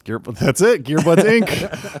 Gearbuds. That's it. Gearbuds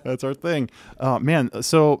Inc. That's our thing. Man,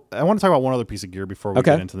 so I want to talk about one other piece of gear before we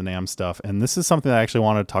get into the NAMM stuff. And this is something that I actually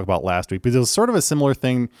wanted to talk about last week, because it was sort of a similar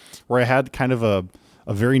thing where I had kind of a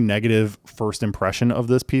very negative first impression of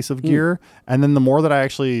this piece of gear. And then the more that I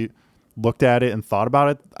actually looked at it and thought about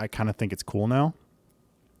it, I kind of think it's cool now.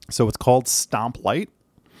 So it's called Stomp Light.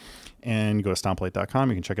 And you go to stomplight.com,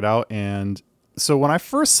 you can check it out. And so when I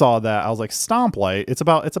first saw that, I was like, Stomp Light, it's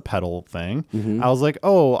a pedal thing. I was like,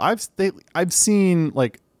 oh, I've seen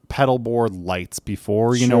like pedal board lights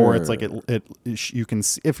before, where it's like you can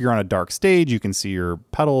see, if you're on a dark stage, you can see your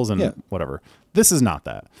pedals and whatever. This is not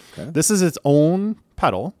that. Okay. This is its own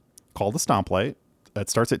pedal called the Stomp Light. It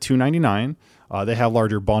starts at $299. They have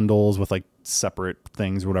larger bundles with like separate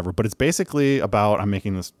things or whatever, but it's basically about, I'm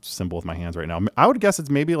making this symbol with my hands right now. I would guess it's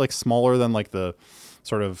maybe like smaller than like the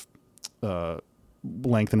sort of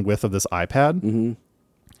length and width of this iPad.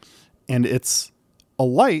 And it's a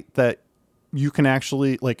light that you can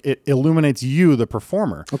actually, like, it illuminates you, the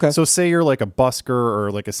performer. Okay. So say you're like a busker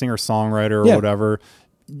or like a singer-songwriter or whatever,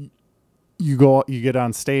 you get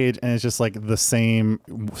on stage and it's just like the same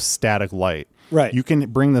static light. Right. You can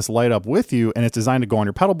bring this light up with you, and it's designed to go on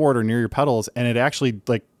your pedal board or near your pedals, and it actually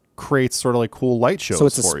like creates sort of like cool light shows. So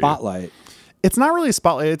it's a for spotlight. You. It's not really a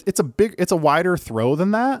spotlight. It's a wider throw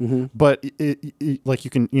than that, but it like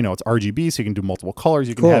you can, it's RGB, so you can do multiple colors.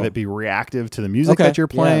 You can have it be reactive to the music that you're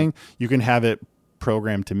playing. Yeah. You can have it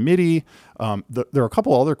programmed to MIDI. There are a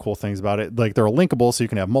couple other cool things about it. Like they're linkable, so you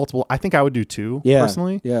can have multiple. I think I would do two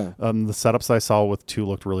personally. Yeah. The setups I saw with two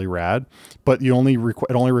looked really rad, but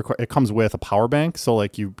it comes with a power bank, so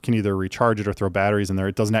like you can either recharge it or throw batteries in there.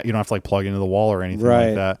 It doesn't. You don't have to like plug into the wall or anything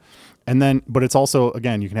like that. And then, but it's also,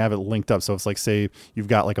 again, you can have it linked up. So it's like, say you've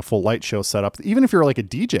got like a full light show set up. Even if you're like a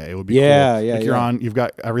DJ, it would be cool. Yeah. Like you've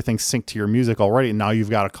got everything synced to your music already. And now you've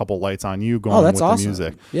got a couple lights on you going with the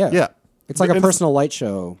music. Yeah. Yeah. It's like a personal light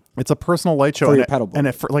show. It's a personal light show for your pedal board.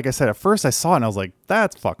 And like I said, at first I saw it and I was like,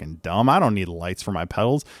 that's fucking dumb. I don't need lights for my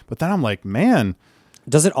pedals. But then I'm like, man.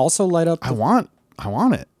 Does it also light up? I want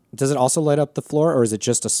it. Does it also light up the floor, or is it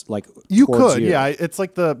just like you could? Yeah, it's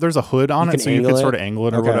like there's a hood on it, so you can sort of angle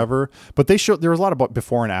it or whatever. But there was a lot of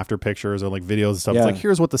before and after pictures or like videos and stuff. It's like,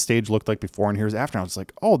 here's what the stage looked like before and here's after. And I was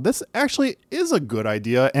like, oh, this actually is a good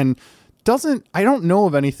idea, and I don't know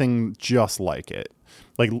of anything just like it.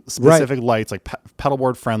 like specific lights, like pedal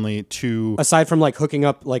board friendly to. Aside from like hooking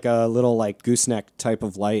up like a little like gooseneck type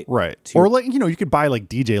of light. Right. Or like, you could buy like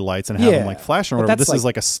DJ lights and have them like flashing or whatever. This is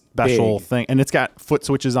like a special thing. And it's got foot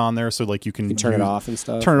switches on there. So like you can turn it off and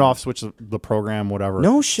stuff. Turn it off, switch the program, whatever.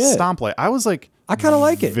 No shit. Stomp light. I was like, I kind of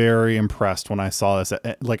like it. Very impressed when I saw this.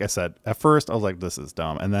 Like I said, at first I was like, this is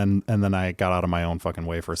dumb. And then I got out of my own fucking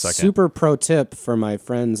way for a second. Super pro tip for my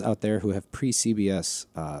friends out there who have pre-CBS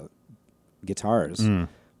guitars,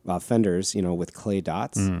 Fenders, with clay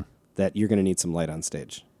dots, that you're going to need some light on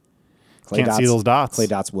stage. Can't see those dots. Clay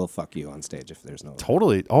dots will fuck you on stage if there's no.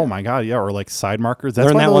 Totally. Oh my god, yeah. Or like side markers. That's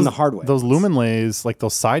learn why that one the hard way. Those Luminlays, like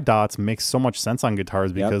those side dots, make so much sense on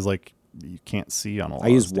guitars because like you can't see on a lot. I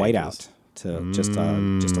use of stages. whiteout to just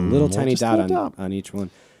a little tiny dot on each one.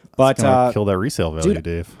 But kill that resale value, dude,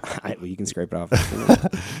 Dave. Well, you can scrape it off.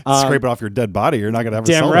 Scrape it off your dead body. You're not gonna have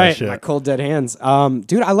to damn sell right, that shit. my cold dead hands.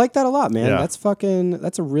 Dude, I like that a lot, man. Yeah.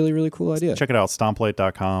 That's a really really cool idea. Check it out,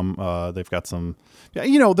 stomplight.com. They've got some.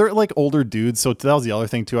 Yeah, they're like older dudes. So that was the other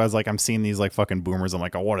thing too. I was like, I'm seeing these like fucking boomers. I'm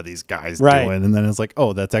like, oh, what are these guys doing? And then it's like,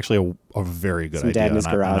 oh, that's actually a very good idea. Dad in his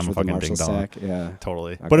garage I'm with a a fucking Marshall ding dong. stack. Yeah,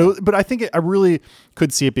 totally. Okay. But I think I really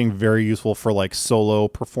could see it being very useful for like solo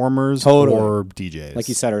performers or DJs, like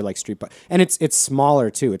you said, or like street. And it's smaller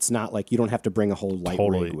too. It's not like you don't have to bring a whole light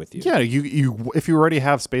rig with you. Yeah, you if you already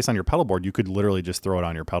have space on your pedal board, you could literally just throw it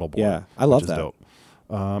on your pedal board. Yeah, I love that. Dope.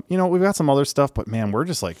 We've got some other stuff, but man, we're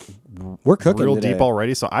just like we're cooking real today. deep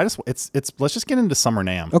already. So let's just get into Summer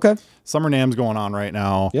NAMM. Okay, Summer NAMM's going on right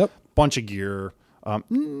now. Yep, bunch of gear.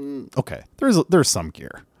 Okay, there's some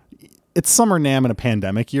gear. It's Summer NAMM in a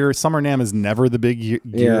pandemic year. Summer NAMM is never the big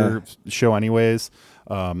gear show, anyways.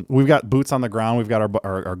 We've got boots on the ground. We've got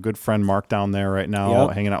our good friend Mark down there right now,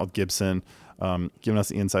 hanging out with Gibson, giving us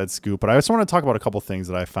the inside scoop. But I just want to talk about a couple things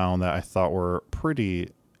that I found that I thought were pretty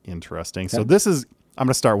interesting. Okay. So I'm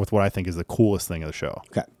going to start with what I think is the coolest thing of the show.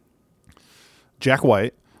 Okay. Jack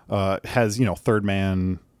White has, Third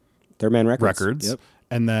Man Records. Yep.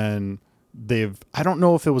 And then I don't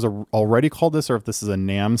know if it was already called this or if this is a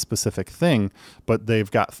NAMM specific thing, but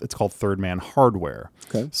it's called Third Man Hardware.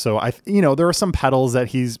 Okay. So there are some pedals that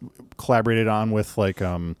he's collaborated on with like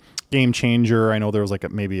Game Changer. I know there was like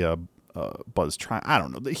maybe a Buzztronic. I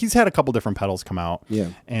don't know. He's had a couple different pedals come out. Yeah.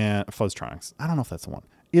 And Fuzztronics. I don't know if that's the one.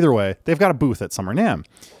 Either way, they've got a booth at Summer NAMM.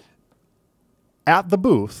 At the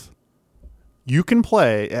booth, you can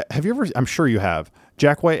play. Have you ever? I'm sure you have.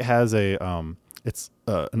 Jack White has one of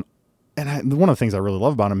the things I really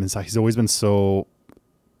love about him is he's always been so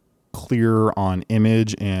clear on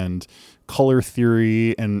image and color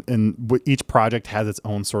theory, and each project has its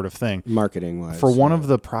own sort of thing. Marketing wise, for one of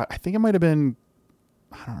the I think it might have been.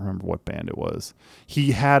 I don't remember what band it was.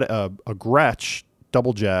 He had a Gretsch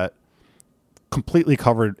double jet completely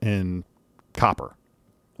covered in copper.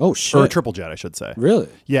 Oh, shit. Or a triple jet, I should say. Really?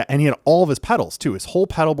 Yeah, and he had all of his pedals, too. His whole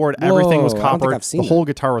pedal board, everything was copper. I don't think I've seen the whole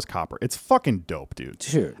guitar was copper. It's fucking dope, dude.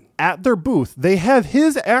 Dude. At their booth, they have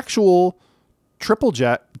his actual triple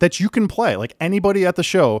jet that you can play. Like, anybody at the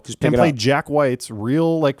show can play Jack White's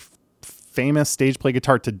real, like, famous stage play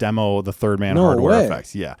guitar to demo the Third Man Hardware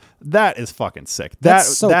effects. Yeah. That is fucking sick. That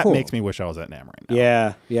cool. Makes me wish I was at NAMM right now.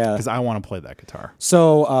 Yeah. Because I want to play that guitar.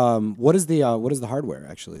 So, what is the hardware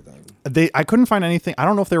actually then? I couldn't find anything. I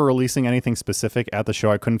don't know if they were releasing anything specific at the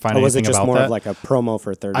show. I couldn't find anything about that. Was it just more of like a promo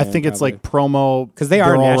for Third Man? I think it's like promo because they're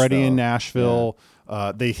already in Nashville. Yeah.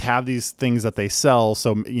 They have these things that they sell.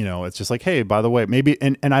 So, it's just like, hey, by the way, maybe,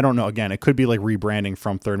 and I don't know, again, it could be like rebranding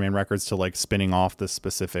from Third Man Records to like spinning off this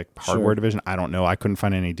specific hardware division. I don't know. I couldn't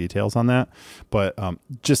find any details on that. But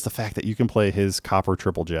just the fact that you can play his copper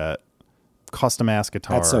triple jet, custom ass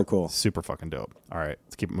guitar. That's so cool. Super fucking dope. All right,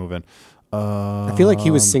 let's keep it moving. I feel like he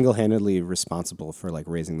was single-handedly responsible for like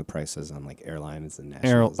raising the prices on like airlines and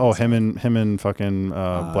nationals. Him and fucking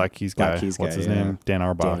Black Keys guy. What's his name? Dan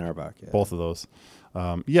Auerbach. Dan Auerbach. Yeah. Both of those.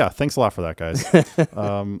 Thanks a lot for that, guys.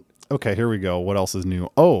 Okay, here we go. What else is new?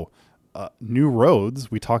 New Rhodes.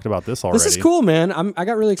 We talked about this already. This is cool, man. I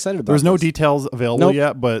got really excited about There's no details available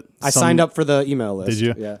yet, but I signed up for the email list. Did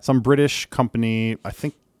you? Yeah. Some British company, I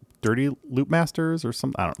think Dirty Loop Masters or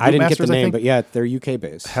something. I don't know. I didn't get the name, but yeah, they're UK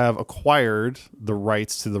based. Have acquired the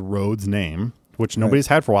rights to the Rhodes name, which nobody's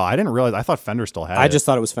had for a while. I didn't realize. I thought Fender still had it. I just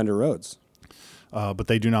thought it was Fender Rhodes. But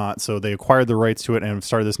they do not. So they acquired the rights to it and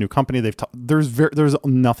started this new company. There's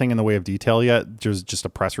nothing in the way of detail yet. There's just a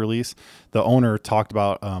press release. The owner talked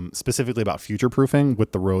about specifically about future proofing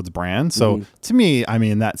with the Rhodes brand. So to me, I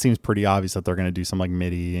mean, that seems pretty obvious that they're going to do some like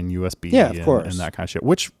MIDI and USB and that kind of shit.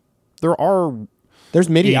 Which there's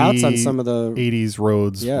MIDI outs on some of the 80s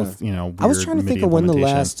Rhodes with weird I was trying to think of when the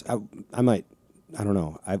last I might I don't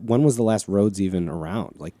know. When was the last Rhodes even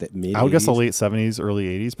around? Like the mid? I would guess the late 70s, early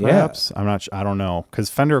 80s, perhaps. I'm not. I don't know, because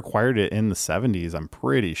Fender acquired it in the 70s. I'm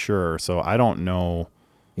pretty sure. So I don't know.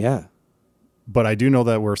 Yeah. But I do know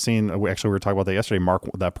that we're seeing. Actually, we were talking about that yesterday.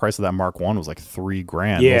 That price of that Mark I was like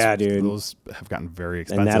 $3,000. Yeah, dude. Those have gotten very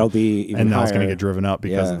expensive, And that'll be even and now it's higher. going to get driven up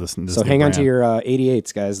because of this. So new hang on to brand. your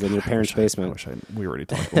 88s, guys, in your parents' basement. We already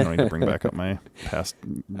talked. We don't need to bring back up my past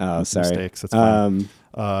mistakes. That's fine.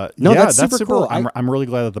 No, yeah, that's super cool. I'm really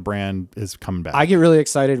glad that the brand is coming back. I get really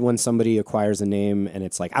excited when somebody acquires a name and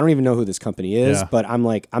it's like, I don't even know who this company is, Yeah. but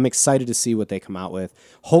I'm excited to see what they come out with.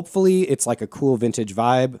 Hopefully it's like a cool vintage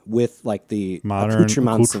vibe with like the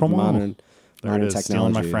accoutrements of modern There it is, technology.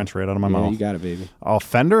 stealing my French right out of my mouth. You got it, baby.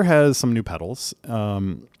 Fender has some new pedals.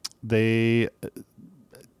 Their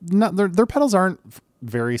pedals aren't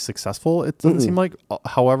very successful. It doesn't seem like.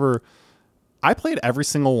 However, I played every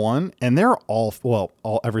single one, and they're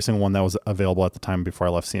every single one that was available at the time before I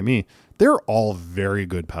left CME. They're all very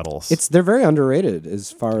good pedals. They're very underrated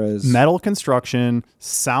as far as Metal construction,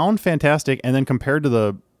 sound fantastic, and then compared to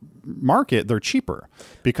the market, they're cheaper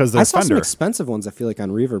because they're I saw Fender. some expensive ones. I feel like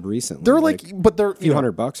on Reverb recently. They're but they're a few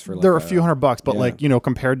 $100 for. Like they're a few $100, but yeah.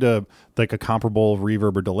 compared to like a comparable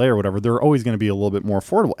Reverb or Delay or whatever, they're always going to be a little bit more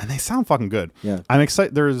affordable, and they sound fucking good. Yeah, I'm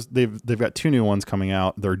excited. They've got two new ones coming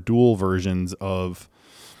out. They're dual versions of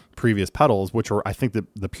previous pedals, which are I think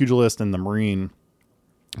the Pugilist and the Marine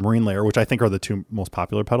Layer, which I think are the two most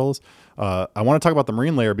popular pedals. I want to talk about the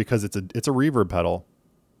Marine Layer because it's a Reverb pedal,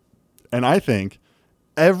 and I think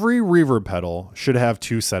every reverb pedal should have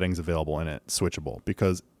two settings available in it, switchable,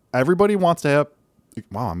 because everybody wants to have.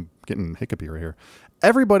 Wow, I'm getting hiccupy right here.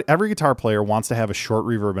 Every guitar player wants to have a short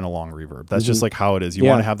reverb and a long reverb. That's just like how it is. You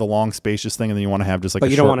want to have the long, spacious thing, and then you want to have just like. But a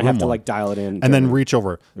you don't short want to have to one. like dial it in and then reach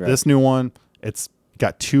over. Right. This new one, it's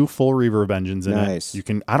got two full reverb engines in Nice. it. You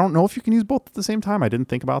can. I don't know if you can use both at the same time. I didn't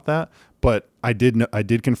think about that, but I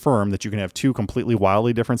did confirm that you can have two completely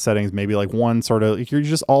wildly different settings. Maybe like one sort of you're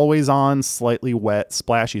just always on, slightly wet,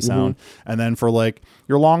 splashy sound, and then for like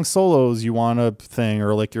your long solos you want a thing,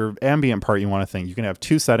 or like your ambient part you want a thing. You can have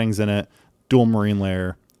two settings in it. Dual Marine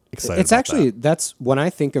Layer. Excited. It's actually that's when I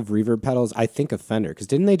think of reverb pedals, I think of Fender because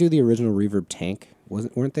didn't they do the original Reverb Tank?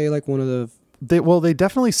 Weren't they like one of the They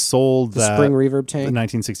definitely sold that spring reverb tank, the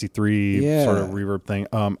 1963 Yeah. sort of reverb thing.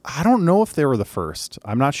 I don't know if they were the first.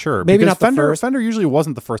 I'm not sure. Maybe because not the first. Fender usually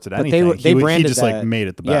wasn't the first at but anything. they branded he just that, like made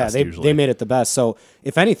it the best. Yeah, usually. they made it the best. So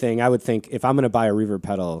if anything, I would think if I'm going to buy a reverb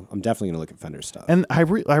pedal, I'm definitely going to look at Fender stuff. And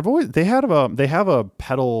I've always they have a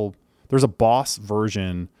pedal. There's a Boss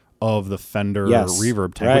version of the Fender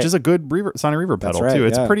reverb tank, which is a good sounding reverb pedal too.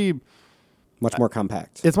 It's pretty. Much more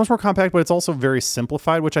compact. It's much more compact, but it's also very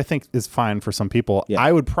simplified, which I think is fine for some people. Yeah.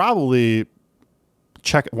 I would probably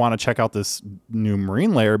want to check out this new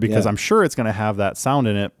Marine Layer because I'm sure it's going to have that sound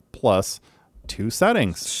in it plus two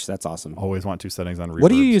settings. That's awesome. Always want two settings on reverb. What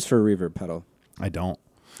do you use for a reverb pedal? I don't.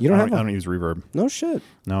 You don't have I don't use reverb. No shit.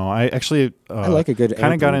 No, I actually I like a good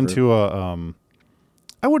kind of got reverb. into a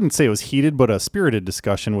I wouldn't say it was heated, but a spirited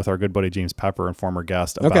discussion with our good buddy James Pepper and former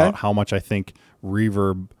guest about how much I think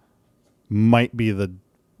reverb might be the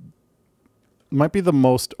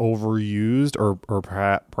most overused or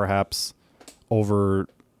perhaps over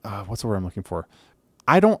what's the word I'm looking for?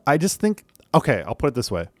 I just think, okay, I'll put it this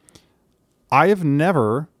way. I have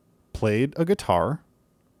never played a guitar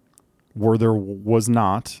where there was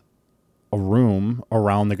not a room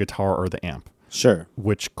around the guitar or the amp. Sure.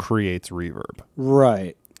 Which creates reverb.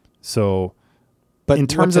 Right. So but in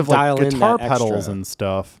terms of like guitar pedals extra. and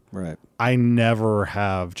stuff, right. I never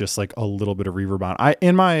have just like a little bit of reverb on.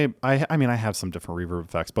 I mean I have some different reverb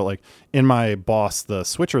effects, but like in my Boss, the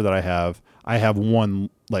switcher that I have one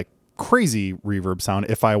like crazy reverb sound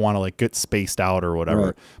if I want to like get spaced out or whatever.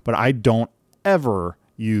 Right. But I don't ever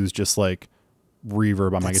use just like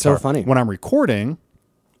reverb on my That's guitar. so funny. When I'm recording,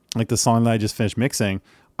 like the song that I just finished mixing,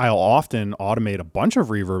 I'll often automate a bunch of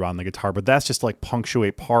reverb on the guitar, but that's just like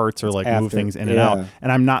punctuate parts or like move things in and out.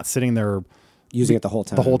 And I'm not sitting there using it the whole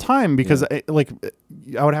time. Because I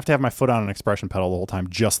would have to have my foot on an expression pedal the whole time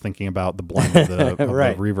just thinking about the blend of the, of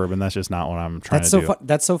Right. the reverb, and that's just not what I'm trying to do.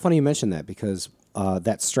 That's so funny you mentioned that because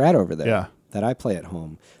that Strat over there that I play at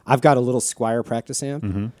home, I've got a little Squier practice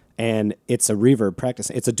amp. And it's a reverb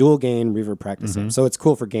practice. It's a dual gain reverb practice amp. So it's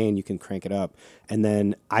cool for gain. You can crank it up. And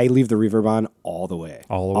then I leave the reverb on all the way.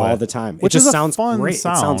 All the time. Which it just is a sounds fun great.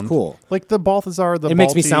 sound. It sounds cool. Like the Balthazar, It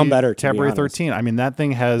makes me sound better, to be Cabaret honest. 13. I mean, that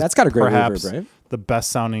thing has That's got a great perhaps reverb, right? the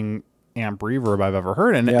best sounding amp reverb I've ever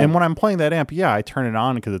heard. And when I'm playing that amp, I turn it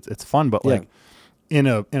on because it's fun. But like in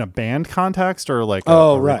a band context or like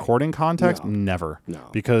a recording context, never. No.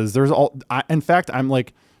 Because there's in fact, I'm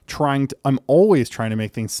like I'm always trying to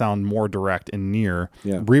make things sound more direct and near.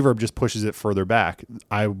 Yeah. Reverb just pushes it further back.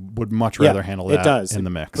 I would much rather handle that it does. in it the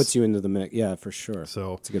mix. Puts you into the mix. Yeah, for sure.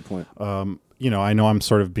 So it's a good point. I know I'm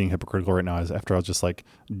sort of being hypocritical right now after I was just like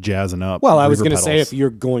jazzing up. Well, I was going to pedals. say, if you're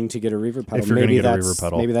going to get a reverb pedal, If you're gonna get a reverb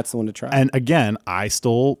pedal. maybe that's the one to try. And again, I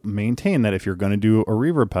still maintain that if you're going to do a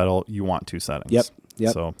reverb pedal, you want 2 settings.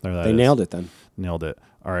 Yep. So there that they is. nailed it then. Nailed it.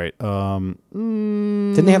 All right.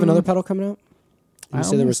 Didn't they have another pedal coming out? You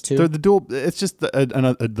say there was 2? They're the dual. It's just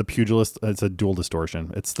the Pugilist. It's a dual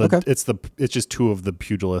distortion. It's just 2 of the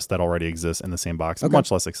Pugilist that already exist in the same box. Okay. Much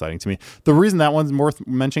less exciting to me. The reason that one's worth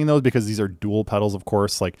mentioning though is because these are dual pedals, of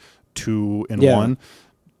course, like 2 in 1.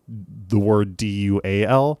 The word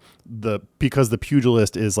DUAL. Because the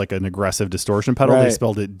Pugilist is like an aggressive distortion pedal, they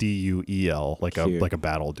spelled it DUEL, like a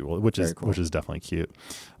battle dual, which is definitely cute.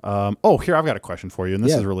 Here I've got a question for you, and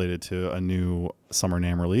this is related to a new Summer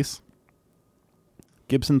NAMM release.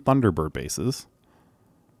 Gibson Thunderbird basses.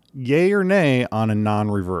 Yay or nay on a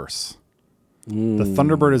non-reverse? The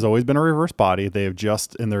Thunderbird has always been a reverse body. They have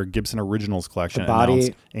just, in their Gibson Originals collection,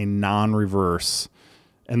 announced a non-reverse.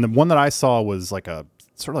 And the one that I saw was like a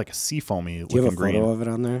sort of like a seafoamy Do you have looking a green. photo of it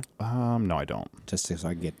on there? No, I don't. Just so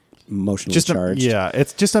I can get emotionally charged.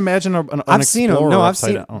 It's just imagine an I've seen them. No, I've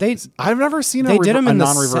seen I've never seen they did them in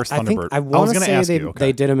non-reverse the, Thunderbird. I want to say you.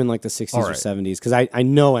 they did them in like the 60s or 70s because I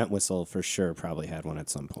know Entwistle for sure probably had one at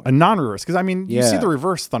some point. A non-reverse, because I mean you see the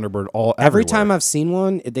reverse Thunderbird everywhere. Time I've seen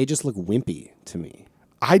one, they just look wimpy to me.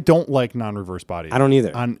 I don't like non-reverse bodies. I don't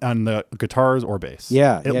either on the guitars or bass.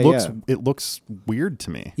 It looks weird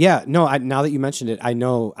to me. Yeah, no. Now that you mentioned it, I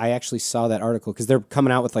know I actually saw that article because they're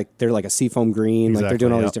coming out with they're like a seafoam green, like they're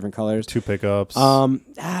doing all these different colors. 2 pickups.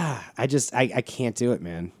 I can't do it,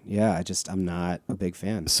 man. Yeah, I'm not a big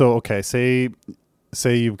fan. So okay, say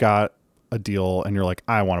you've got a deal and you're like,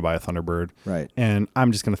 I want to buy a Thunderbird, right? And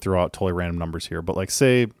I'm just going to throw out totally random numbers here, but like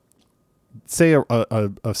say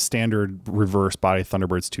a standard reverse body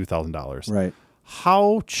Thunderbird's $2,000. Right.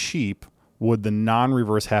 How cheap would the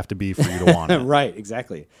non-reverse have to be for you to want it? Right,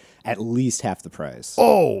 exactly. At least half the price.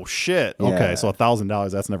 Oh shit! Yeah. Okay, so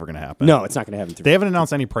 $1,000. That's never going to happen. No, it's not going to happen. They haven't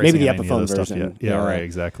announced any pricing. Maybe the on any Epiphone of this version stuff yet. Yeah, right.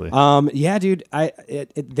 Exactly. Yeah, dude.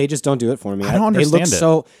 They just don't do it for me. I don't understand it.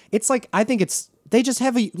 So it's like I think they just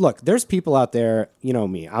have a look. There's people out there. You know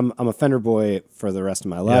me. I'm a Fender boy for the rest of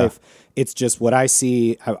my life. Yeah. It's just what I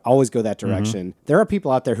see. I always go that direction. There are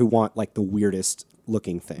people out there who want like the weirdest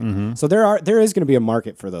looking thing. So there is going to be a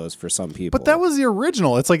market for those for some people. But that was the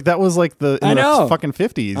original. It's like that was like the fucking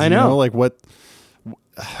 50s. I know. Like what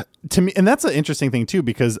to me, and that's an interesting thing too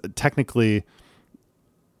because technically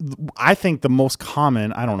I think the most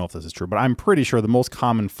common, I don't know if this is true, but I'm pretty sure the most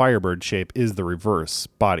common Firebird shape is the reverse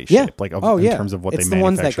body shape, like in terms of what it's they the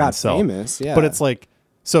ones that manufacture got and sell. Famous, yeah. But it's like,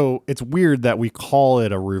 so it's weird that we call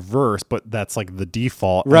it a reverse, but that's like the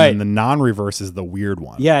default, right? And then the non-reverse is the weird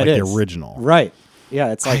one, yeah, like it the is. original, right?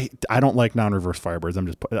 Yeah, it's like I don't like non-reverse Firebirds.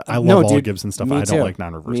 I love all Gibson stuff. I don't like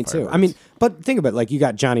non-reverse. Me too. Firebirds. I mean, but think about it. Like you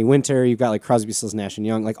got Johnny Winter, you've got like Crosby, Stills, Nash and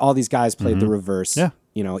Young. Like all these guys played the reverse. Yeah.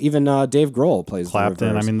 You know, even Dave Grohl plays Clapton. the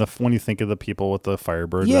reverse. I mean, when you think of the people with the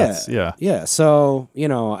Firebird, yeah. So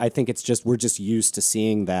I think it's just we're just used to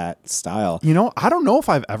seeing that style. I don't know if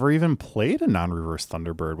I've ever even played a non-reverse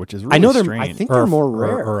Thunderbird, which is really I know strange. I think they're more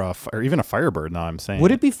rare, or even a Firebird. Now I'm saying,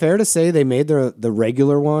 would it be fair to say they made the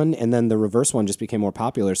regular one and then the reverse one just became more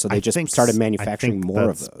popular, so they just started manufacturing more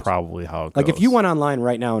of those? Probably how it goes. Like if you went online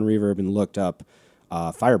right now in Reverb and looked up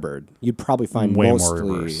Firebird, you'd probably find way mostly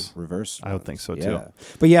more reverse. I would think so too.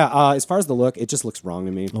 But yeah, as far as the look, it just looks wrong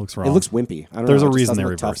to me. It looks wrong. It looks wimpy. I don't There's know. a It just reason doesn't they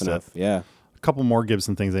look tough reversed it. enough. Yeah. A couple more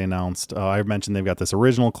Gibson things they announced. I mentioned they've got this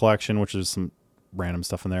original collection, which is some random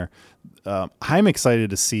stuff in there. I'm excited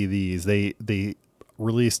to see these. They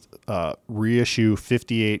released reissue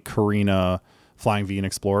 58 Carina Flying V and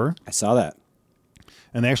Explorer. I saw that.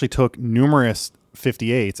 And they actually took numerous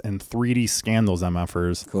 58s and 3D scanned those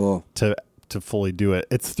MFers. Cool. To fully do it.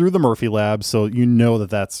 It's through the Murphy Lab, so you know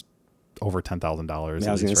that's over $10,000. Yeah,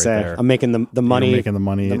 I was going to say, I'm making the money. You're making the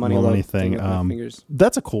money thing.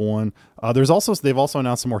 That's a cool one. They've also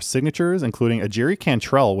announced some more signatures, including a Jerry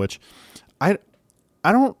Cantrell, which I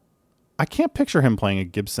can't picture him playing a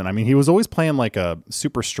Gibson. I mean, he was always playing like a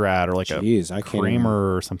Super Strat or like a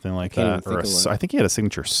Kramer or something like that. I think he had a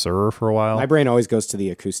signature Sir for a while. My brain always goes to the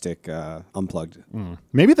acoustic unplugged.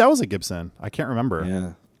 Maybe that was a Gibson. I can't remember.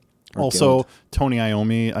 Yeah. Also, Tony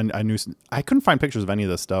Iommi. I couldn't find pictures of any of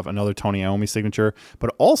this stuff. Another Tony Iommi signature,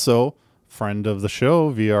 but also friend of the show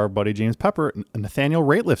via our buddy James Pepper, Nathaniel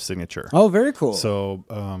Rateliff signature. Oh, very cool. So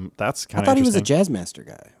that's kind of. I thought he was a Jazzmaster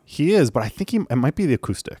guy. He is, but I think it might be the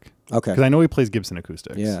acoustic. Okay. Because I know he plays Gibson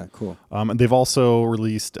acoustics. Yeah, cool. And they've also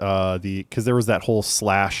released because there was that whole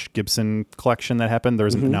Slash Gibson collection that happened.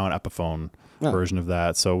 There's now an Epiphone version of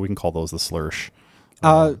that, so we can call those the Slursh.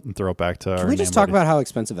 And throw it back to. Can we just talk about how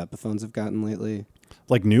expensive Epiphones have gotten lately?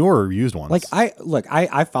 Like new or used ones? Like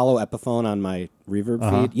I follow Epiphone on my Reverb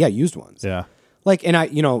feed. Yeah, used ones. Yeah. Like, and I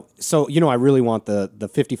really want the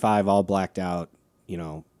 55 all blacked out,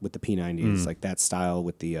 with the P90s, like that style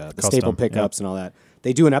with the staple pickups and all that.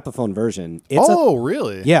 They do an Epiphone version. It's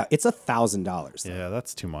really? Yeah, it's $1,000. Yeah,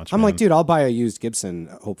 that's too much. I'm like, dude, I'll buy a used Gibson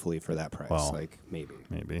hopefully for that price. Well, like maybe.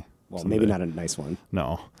 Well, someday. maybe not a nice one.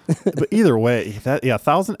 No, but either way,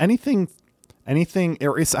 $1,000 anything.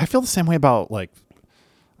 I feel the same way about like.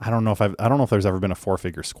 I don't know if there's ever been a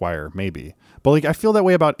 4-figure Squire, maybe, but like I feel that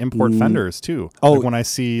way about import Fenders too. Oh, like when I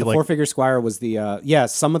see the 4-figure Squire was the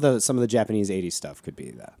some of the Japanese 80s stuff could be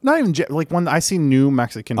that. Not even like when I see new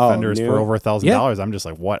Mexican Fenders for over $1,000, I'm just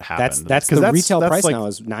like, what happened? That's the retail price now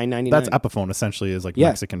is $999. That's Epiphone essentially is like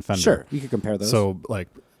Mexican Fender. Sure, you could compare those. So like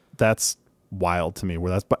that's wild to me.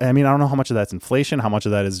 But I mean, I don't know how much of that's inflation, how much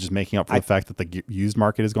of that is just making up for the fact that the used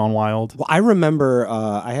market has gone wild. Well, I remember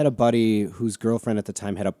I had a buddy whose girlfriend at the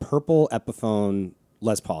time had a purple Epiphone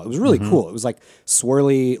Les Paul. It was really cool. It was like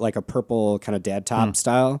swirly, like a purple kind of dad top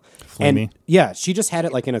style. Flamey. And yeah, she just had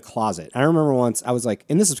it like in a closet. I remember once I was like,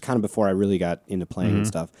 and this was kind of before I really got into playing and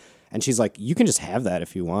stuff. And she's like, you can just have that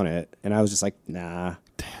if you want it. And I was just like, nah.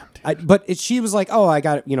 Damn, she was like, oh, I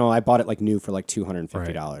got it. I bought it like new for like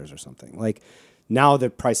 $250 or something. Like now the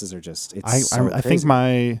prices are just, I think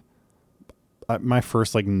my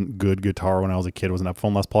first like good guitar when I was a kid was an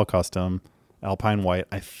Epiphone Les Paul Custom Alpine White.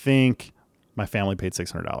 I think my family paid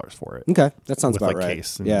 $600 for it. Okay, that sounds with about like right.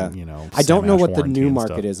 Case and, yeah, I Sam don't know Ash what the warranty new and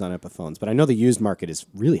market stuff. is on Epiphones, but I know the used market is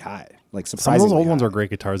really high. Like Some of surprisingly those old ones high. are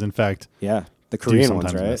great guitars. In fact, Yeah, the do Korean ones,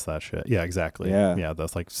 sometimes right? miss that shit. Yeah, exactly. Yeah.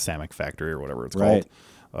 That's like Samick Factory or whatever it's Right.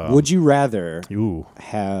 called. Would you rather Ooh.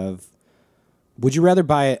 Would you rather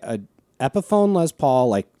buy a Epiphone Les Paul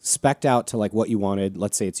like spec'd out to like what you wanted?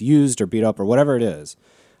 Let's say it's used or beat up or whatever it is,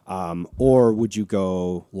 or would you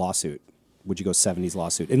go lawsuit? Would you go 70s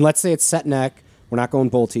lawsuit? And let's say it's set neck. We're not going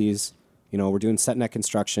bolties. We're doing set neck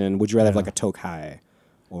construction. Would you rather have like a Tokai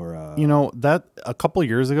or that a couple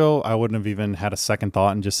years ago, I wouldn't have even had a second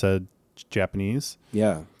thought and just said Japanese.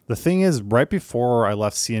 Yeah. The thing is, right before I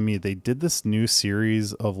left CME, they did this new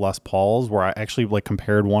series of Les Pauls where I actually like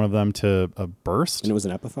compared one of them to a Burst. And it was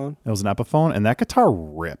an Epiphone? It was an Epiphone, and that guitar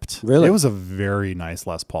ripped. Really? It was a very nice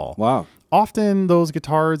Les Paul. Wow. Often those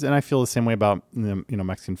guitars, and I feel the same way about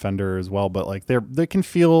Mexican Fender as well, but like they can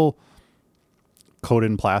feel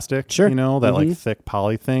coated in plastic. Sure. That like thick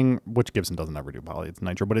poly thing, which Gibson doesn't ever do poly. It's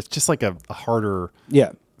nitro, but it's just like a harder.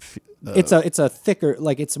 Yeah. It's a thicker,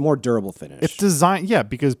 like it's a more durable finish. It's designed,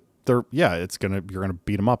 because you're gonna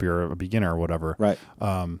beat them up. You're a beginner or whatever. Right.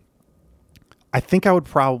 I think I would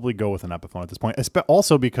probably go with an Epiphone at this point,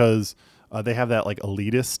 also because they have that like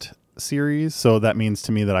elitist series, so that means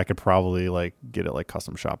to me that I could probably like get it like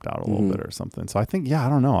custom shopped out a little bit or something. So I think, I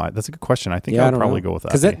don't know. That's a good question. I think I would probably go with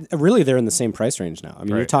that. Because really they're in the same price range now. I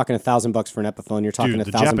mean, you're talking $1,000 for an Epiphone. You're talking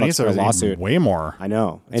 $1,000 for a lawsuit. Way more. I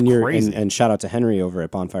know. It's crazy. And shout out to Henry over at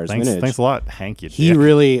Bonfires Vintage. Thanks a lot, Hank.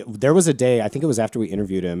 There was a day, I think it was after we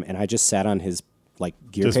interviewed him, and I just sat on his like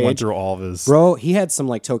gear just page. Went through all of his. Bro, he had some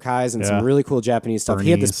like Tokais and some really cool Japanese stuff. Bernies.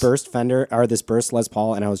 He had this Burst Fender or this Burst Les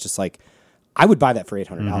Paul, and I was just like, I would buy that for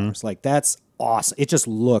 $800. Like that's awesome. It just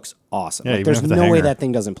looks awesome. Yeah, like, even there's if it's a no way hanger. that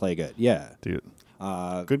thing doesn't play good. Yeah. Dude.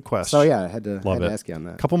 Good question. So yeah, I had to Love it. ask you on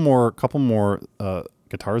that. Couple more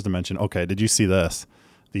guitars to mention. Okay, did you see this?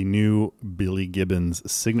 The new Billy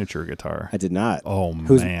Gibbons signature guitar. I did not. Oh,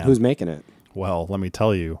 man. Who's making it? Well, let me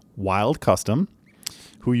tell you. Wild Custom,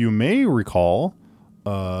 who you may recall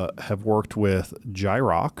have worked with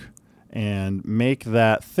Gyrock and make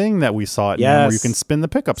that thing that we saw at noon where you can spin the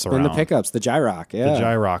pickups around. Spin the pickups, the Gyrock, yeah. The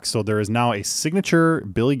Gyrock. So there is now a signature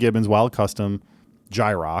Billy Gibbons Wild Custom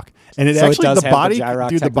Gyrock. And it So it actually, does the have the body,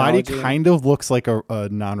 Gyrock the body technology? kind of looks like a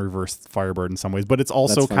non-reverse Firebird in some ways, but it's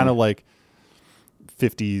also That's funny. kind of like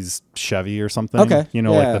 50s Chevy or something. Okay,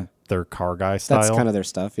 like their car guy style. That's kind of their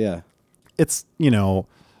stuff, yeah. It's,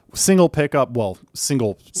 single pickup,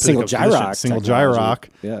 single Gyrock single technology. Gyrock.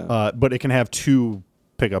 Yeah. But it can have two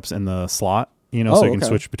pickups in the slot, so you can okay.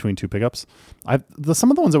 switch between two pickups.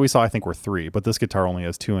 Some of the ones that we saw, I think, were 3, but this guitar only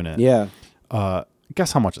has 2 in it. Yeah.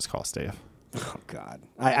 Guess how much it's cost, Dave? Oh God,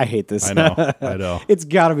 I hate this. I know. It's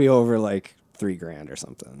got to be over like $3,000 or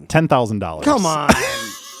something. $10,000. Come on.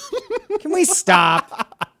 Can we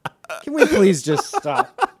stop? Can we please just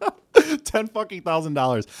stop?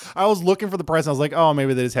 $10,000. I was looking for the price. And I was like, oh,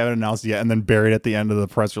 maybe they just haven't announced it yet. And then buried at the end of the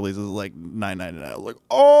press release is like $9.99. I was like,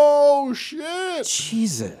 oh shit,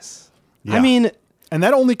 Jesus. Yeah. I mean, and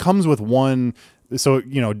that only comes with one. So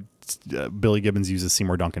Billy Gibbons uses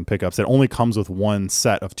Seymour Duncan pickups. It only comes with one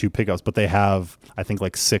set of 2 pickups, but they have, I think,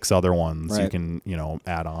 like 6 other ones you can,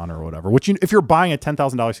 add on or whatever. Which, if you're buying a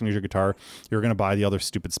 $10,000 signature guitar, you're going to buy the other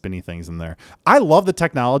stupid spinny things in there. I love the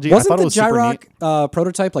technology. Wasn't I thought the it was super neat. Gyrock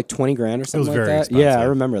prototype like $20,000 or something like very that? expensive. Yeah, I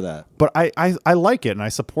remember that. But I like it, and I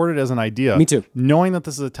support it as an idea. Me too. Knowing that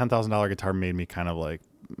this is a $10,000 guitar made me kind of like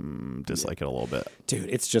dislike it a little bit. Dude,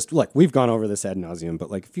 it's just, look, we've gone over this ad nauseum, but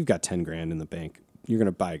like if you've got $10,000 in the bank, you're going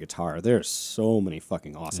to buy a guitar. There's so many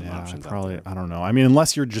fucking awesome options out there. I don't know. I mean,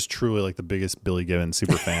 unless you're just truly like the biggest Billy Gibbons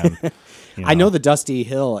super fan. I know the Dusty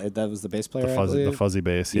Hill, that was the bass player, the fuzzy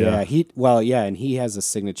bass. Yeah, Yeah. and he has a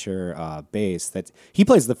signature bass that he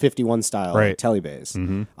plays the 51 style Right. Tele bass.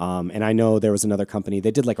 Mm-hmm. And I know there was another company,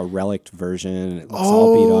 they did like a relic version. It looks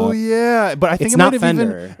all beat up. Oh yeah, but I think It's it not might have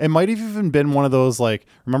Fender. it might have even been one of those, like,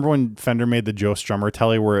 remember when Fender made the Joe Strummer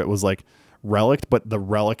Tele where it was like relic, but the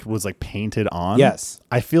relic was like painted on? Yes.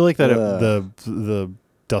 I feel like that the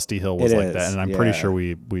Dusty Hill was It like is, that, and I'm pretty yeah. sure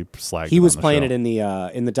we slagged. He it was on the playing show.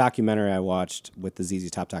 it in the documentary I watched with the ZZ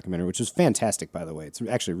Top documentary, which was fantastic, by the way. It's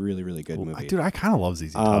actually a really, really good movie. Dude, I kind of love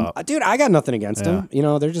ZZ Top. Dude, I got nothing against them.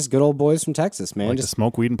 They're just good old boys from Texas, man. Like to just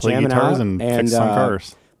smoke weed and play jamming guitars out, and fix some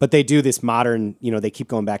cars. But they do this modern, they keep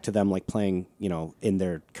going back to them like playing, in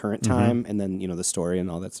their current time, and then, the story and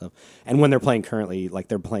all that stuff. And when they're playing currently, like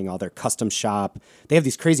they're playing all their custom shop. They have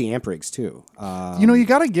these crazy amp rigs too. You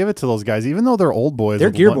got to give it to those guys, even though they're old boys. They're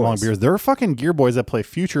with gear long boys. beards. They're fucking gear boys that play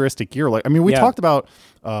futuristic gear. Like, I mean, we talked about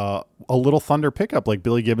a Little Thunder pickup. Like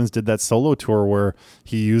Billy Gibbons did that solo tour where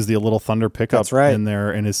he used the Little Thunder pickup That's right. in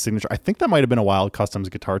there in his signature. I think that might have been a Wild Customs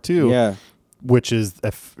guitar too. Yeah. Which is,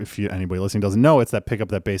 if anybody listening doesn't know, it's that pickup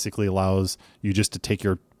that basically allows you just to take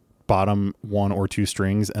your bottom 1 or 2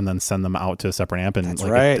 strings and then send them out to a separate amp, and That's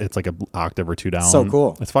like right. it's like an octave or 2 down. So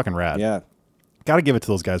cool. It's fucking rad. Yeah. Got to give it to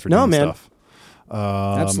those guys for doing man. stuff.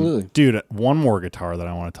 Absolutely. Dude, one more guitar that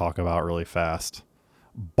I want to talk about really fast.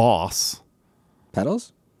 Boss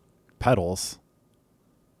Pedals? Pedals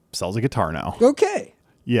sells a guitar now. Okay.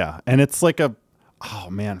 Yeah, and it's like oh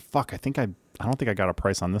man, fuck. I don't think I got a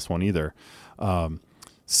price on this one either.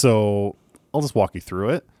 So I'll just walk you through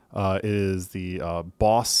it. It is the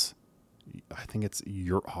Boss. I think it's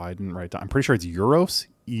I didn't write down. I'm pretty sure it's Euros.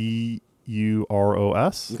 EUROS.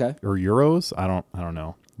 Okay. Or Euros. I don't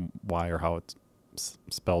know why or how it's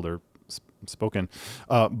spelled or spoken.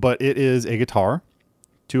 But it is a guitar,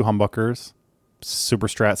 2 humbuckers, super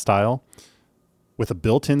strat style, with a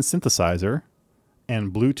built-in synthesizer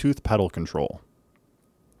and Bluetooth pedal control.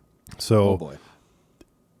 So Oh boy.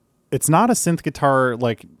 it's not a synth guitar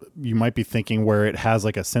like you might be thinking, where it has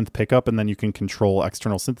like a synth pickup and then you can control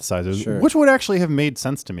external synthesizers, Sure. which would actually have made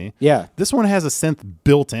sense to me. Yeah. This one has a synth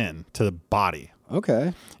built in to the body.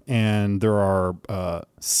 Okay. And there are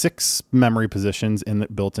 6 memory positions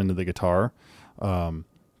built into the guitar.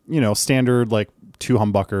 Standard like 2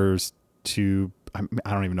 humbuckers, 2.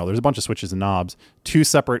 I don't even know. There's a bunch of switches and knobs. 2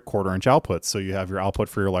 separate 1/4-inch outputs. So you have your output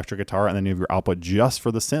for your electric guitar, and then you have your output just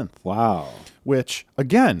for the synth. Wow. Which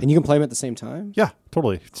again, And you can play them at the same time? yeah,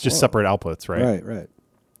 totally. It's just separate outputs, right? Right.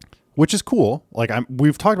 Which is cool. Like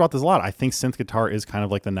we've talked about this a lot. I think synth guitar is kind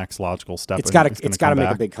of like the next logical step. It's got gonna to make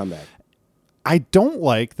back. a big comeback. I don't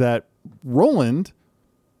like that Roland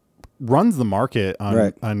runs the market on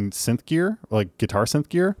synth gear, like guitar synth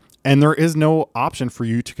gear, and there is no option for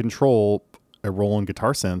you to control a Roland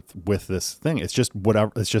guitar synth with this thing. It's just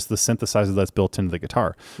whatever. It's just the synthesizer that's built into the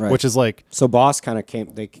guitar, which is like. So Boss kind of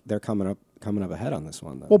they're coming up ahead on this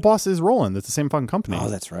one though. Well, Boss is Roland. It's the same fucking company. Oh,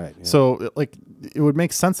 that's right. Yeah. So like, it would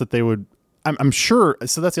make sense that they would. I'm sure.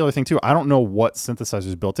 So that's the other thing too. I don't know what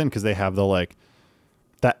synthesizers built in, because they have the like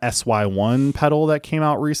that SY1 pedal that came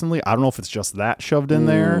out recently. I don't know if it's just that shoved in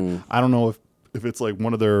there. I don't know if it's like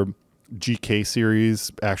one of their GK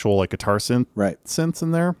series actual like guitar synths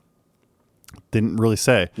in there. Didn't really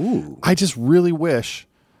say. Ooh. I just really wish,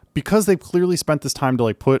 because they've clearly spent this time to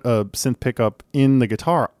like put a synth pickup in the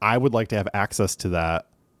guitar, I would like to have access to that.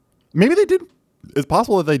 Maybe they did. It's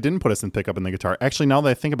possible that they didn't put a synth pickup in the guitar. Actually, now that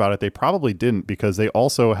I think about it, they probably didn't, because they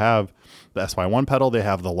also have the SY1 pedal. They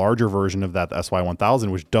have the larger version of that, the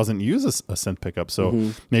SY1000, which doesn't use a synth pickup.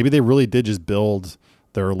 So maybe they really did just build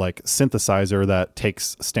their like synthesizer that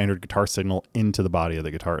takes standard guitar signal into the body of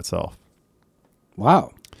the guitar itself.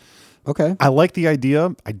 Wow. Okay. I like the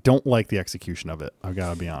idea. I don't like the execution of it. I've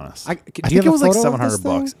got to be honest. Do I you think have it a was like photo of this $700.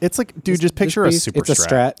 thing? It's like, dude, just picture a beast? super It's a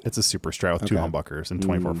Strat? It's a super Strat with two Okay. humbuckers and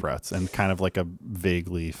 24 frets and kind of like a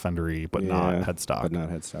vaguely Fendery, but not headstock. But not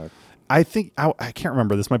headstock. I think I can't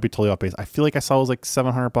remember. This might be totally off base. I feel like I saw it was like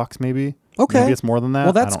 $700 maybe. Okay. Maybe it's more than that.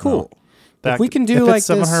 Well, that's I don't cool. know. That, If we can do if like it's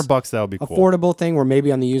 $700, that would be cool. affordable thing where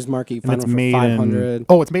maybe on the used market you And find it's one for made 500. in.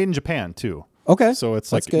 Oh, it's made in Japan too. Okay. So it's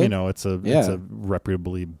That's like, good. you know, it's a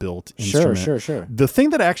reputably built instrument. Sure. The thing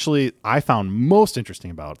that actually I found most interesting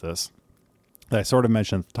about this that I sort of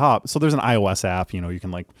mentioned at the top. So there's an iOS app, you know, you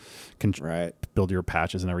can like build your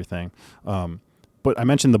patches and everything. But I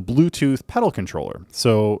mentioned the Bluetooth pedal controller.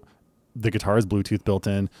 So the guitar is Bluetooth built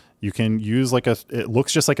in. You can use it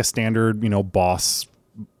looks just like a standard, you know, Boss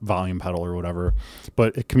volume pedal or whatever,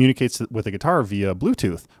 but it communicates with the guitar via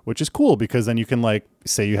Bluetooth, which is cool because then you can like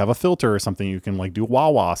say you have a filter or something, you can like do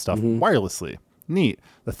wah-wah stuff wirelessly. Neat.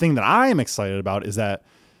 The thing that I am excited about is that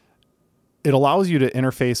it allows you to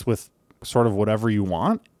interface with sort of whatever you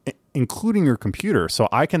want, including your computer. So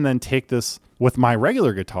I can then take this with my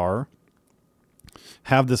regular guitar,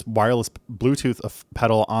 have this wireless Bluetooth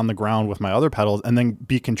pedal on the ground with my other pedals, and then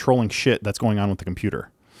be controlling shit that's going on with the computer.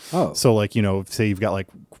 Oh. So like, you know, say you've got like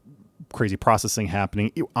crazy processing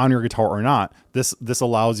happening on your guitar or not, this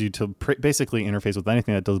allows you to basically interface with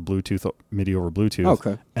anything that does Bluetooth, MIDI over Bluetooth.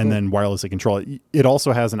 Okay. And then wirelessly control it. It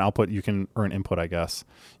also has an output or an input, I guess.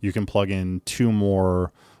 You can plug in 2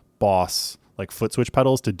 more Boss like foot switch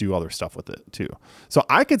pedals to do other stuff with it too. So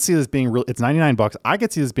I could see this being it's $99. I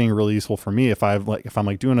could see this being really useful for me if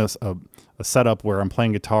I'm doing a setup where I'm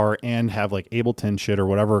playing guitar and have like Ableton shit or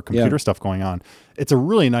whatever computer stuff going on. It's a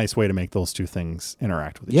really nice way to make those two things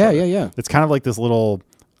interact with each other. Yeah. It's kind of like this little,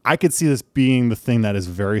 I could see this being the thing that is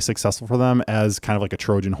very successful for them as kind of like a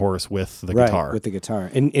Trojan horse with the guitar. With the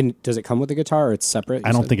guitar. And does it come with the guitar or it's separate?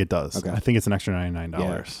 I don't think it does. Okay. I think it's an extra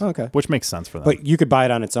 $99. Yeah. Okay. Which makes sense for them. But you could buy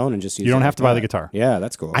it on its own and just use it. You don't have to buy the guitar. Yeah,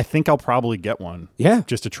 that's cool. I think I'll probably get one. Yeah.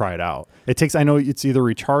 Just to try it out. I know it's either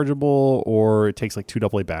rechargeable or it takes like 2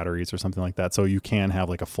 AA batteries or something like that. So you can have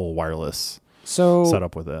like a full wireless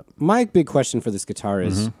setup with it. My big question for this guitar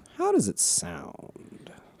is, how does it sound?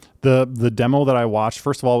 The demo that I watched,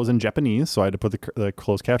 first of all, was in Japanese, so I had to put the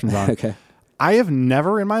closed captions on. Okay. I have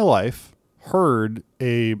never in my life heard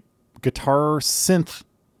a guitar synth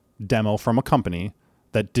demo from a company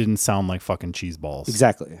that didn't sound like fucking cheese balls.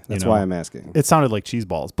 Exactly. That's why I'm asking. It sounded like cheese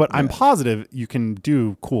balls, but I'm positive you can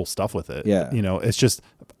do cool stuff with it. Yeah. You know, it's just,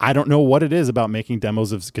 I don't know what it is about making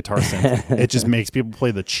demos of guitar synth. It just makes people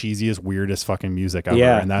play the cheesiest, weirdest fucking music ever.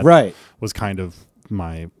 Yeah, And that right. was kind of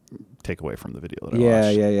my takeaway from the video that I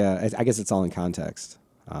watched. Yeah. I guess it's all in context.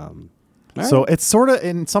 So it's sort of,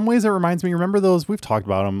 in some ways it reminds me, remember those, we've talked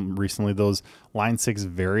about them recently, those Line 6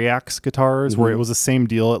 Variax guitars where it was the same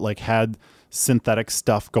deal. It like had synthetic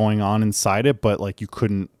stuff going on inside it, but like you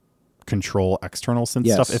couldn't control external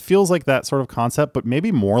synth stuff. It feels like that sort of concept, but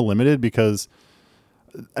maybe more limited because,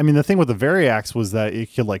 I mean, the thing with the Variax was that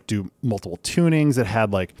it could like do multiple tunings. It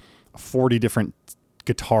had like 40 different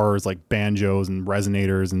guitars, like banjos and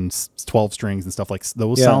resonators and 12 strings and stuff like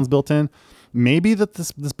those sounds built in. Maybe that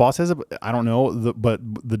this Boss has it, I don't know. But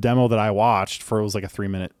the demo that I watched it was like a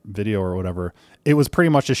 3-minute video or whatever. It was pretty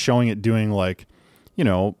much just showing it doing like, you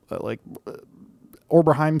know, like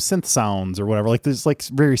Oberheim synth sounds or whatever. Like this, like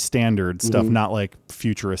very standard stuff, not like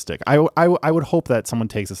futuristic. I would hope that someone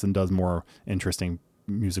takes this and does more interesting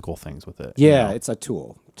musical things with it. Yeah, you know? it's a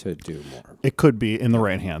tool to do more. It could be in the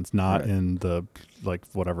right hands, not in the like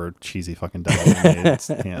whatever cheesy fucking demo made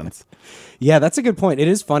hands. Yeah, that's a good point. It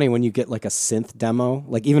is funny when you get like a synth demo,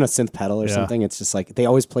 like even a synth pedal or something. It's just like they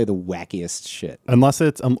always play the wackiest shit. Unless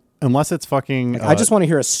it's fucking. Like, I just want to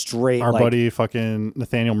hear a straight. Our buddy fucking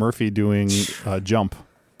Nathaniel Murphy doing "Jump"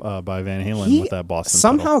 by Van Halen with that Boston.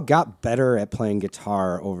 Somehow pedal. got better at playing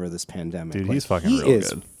guitar over this pandemic. Dude, like, he's fucking real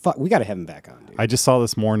good. We got to have him back on, dude. I just saw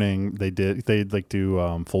this morning they like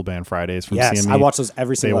do full band Fridays from CME. I watch those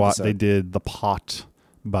every single episode. They did "The Pot"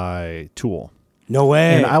 by Tool. No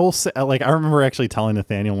way. And I will say, like, I remember actually telling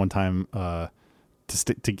Nathaniel one time to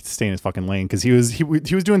stay in his fucking lane because he was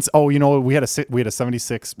doing. Oh, you know, we had a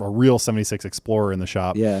 76, a real 76 Explorer in the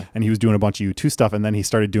shop. Yeah. And he was doing a bunch of U2 stuff, and then he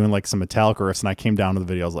started doing like some Metallica riffs. And I came down to the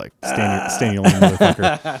video. I was like, stay in your lane,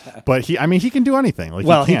 motherfucker. But he can do anything.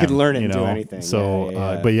 Like, he could learn and do anything.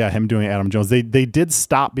 So, but yeah, him doing Adam Jones. They did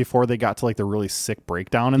stop before they got to like the really sick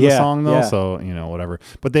breakdown in the song though. Yeah. So you know, whatever.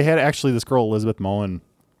 But they had actually this girl Elizabeth Moen.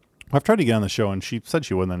 I've tried to get on the show, and she said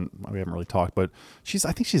she would, and then we haven't really talked. But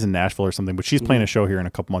I think she's in Nashville or something. But she's playing a show here in a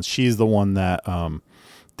couple months. She's the one that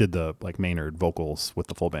did the like Maynard vocals with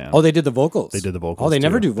the full band. Oh, they did the vocals. They did the vocals. Oh, they too.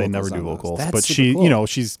 never do vocals. They never do on those. vocals. That's But super she, cool. you know,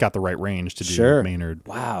 she's got the right range to do Maynard.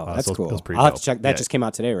 Wow, that's so cool. It was pretty I'll have to dope. check. That just came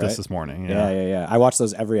out today, right? This morning. Yeah. I watch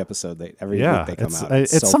those every episode. Every week they come out.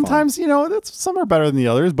 It's so sometimes, you know, some are better than the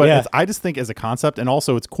others, but Yeah. I just think as a concept, and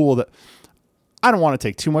also it's cool that I don't want to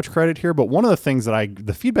take too much credit here, but one of the things that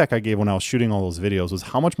the feedback I gave when I was shooting all those videos was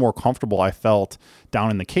how much more comfortable I felt down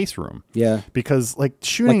in the case room. Yeah. Because like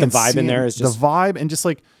shooting the and vibe in seeing there is just the vibe and just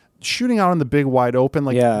like shooting out in the big wide open,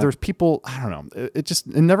 like Yeah. there's people, I don't know. It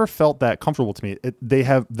never felt that comfortable to me.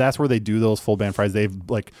 That's where they do those full band fries. They've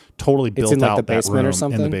like totally built in, like, out the that basement or room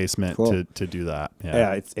something? in the basement Cool. to do that.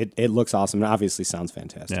 Yeah, it looks awesome. It obviously sounds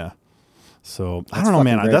fantastic. Yeah. So I That's don't know,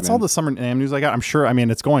 man. fucking great, That's all man. the Summer NAMM news I got. I'm sure. I mean,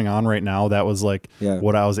 it's going on right now. That was like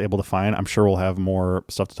what I was able to find. I'm sure we'll have more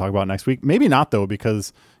stuff to talk about next week. Maybe not though,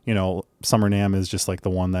 because you know, Summer NAMM is just like the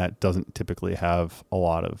one that doesn't typically have a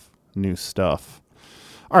lot of new stuff.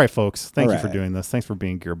 All right, folks. Thank you for doing this. Thanks for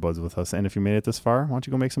being Gear Buds with us. And if you made it this far, why don't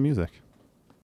you go make some music?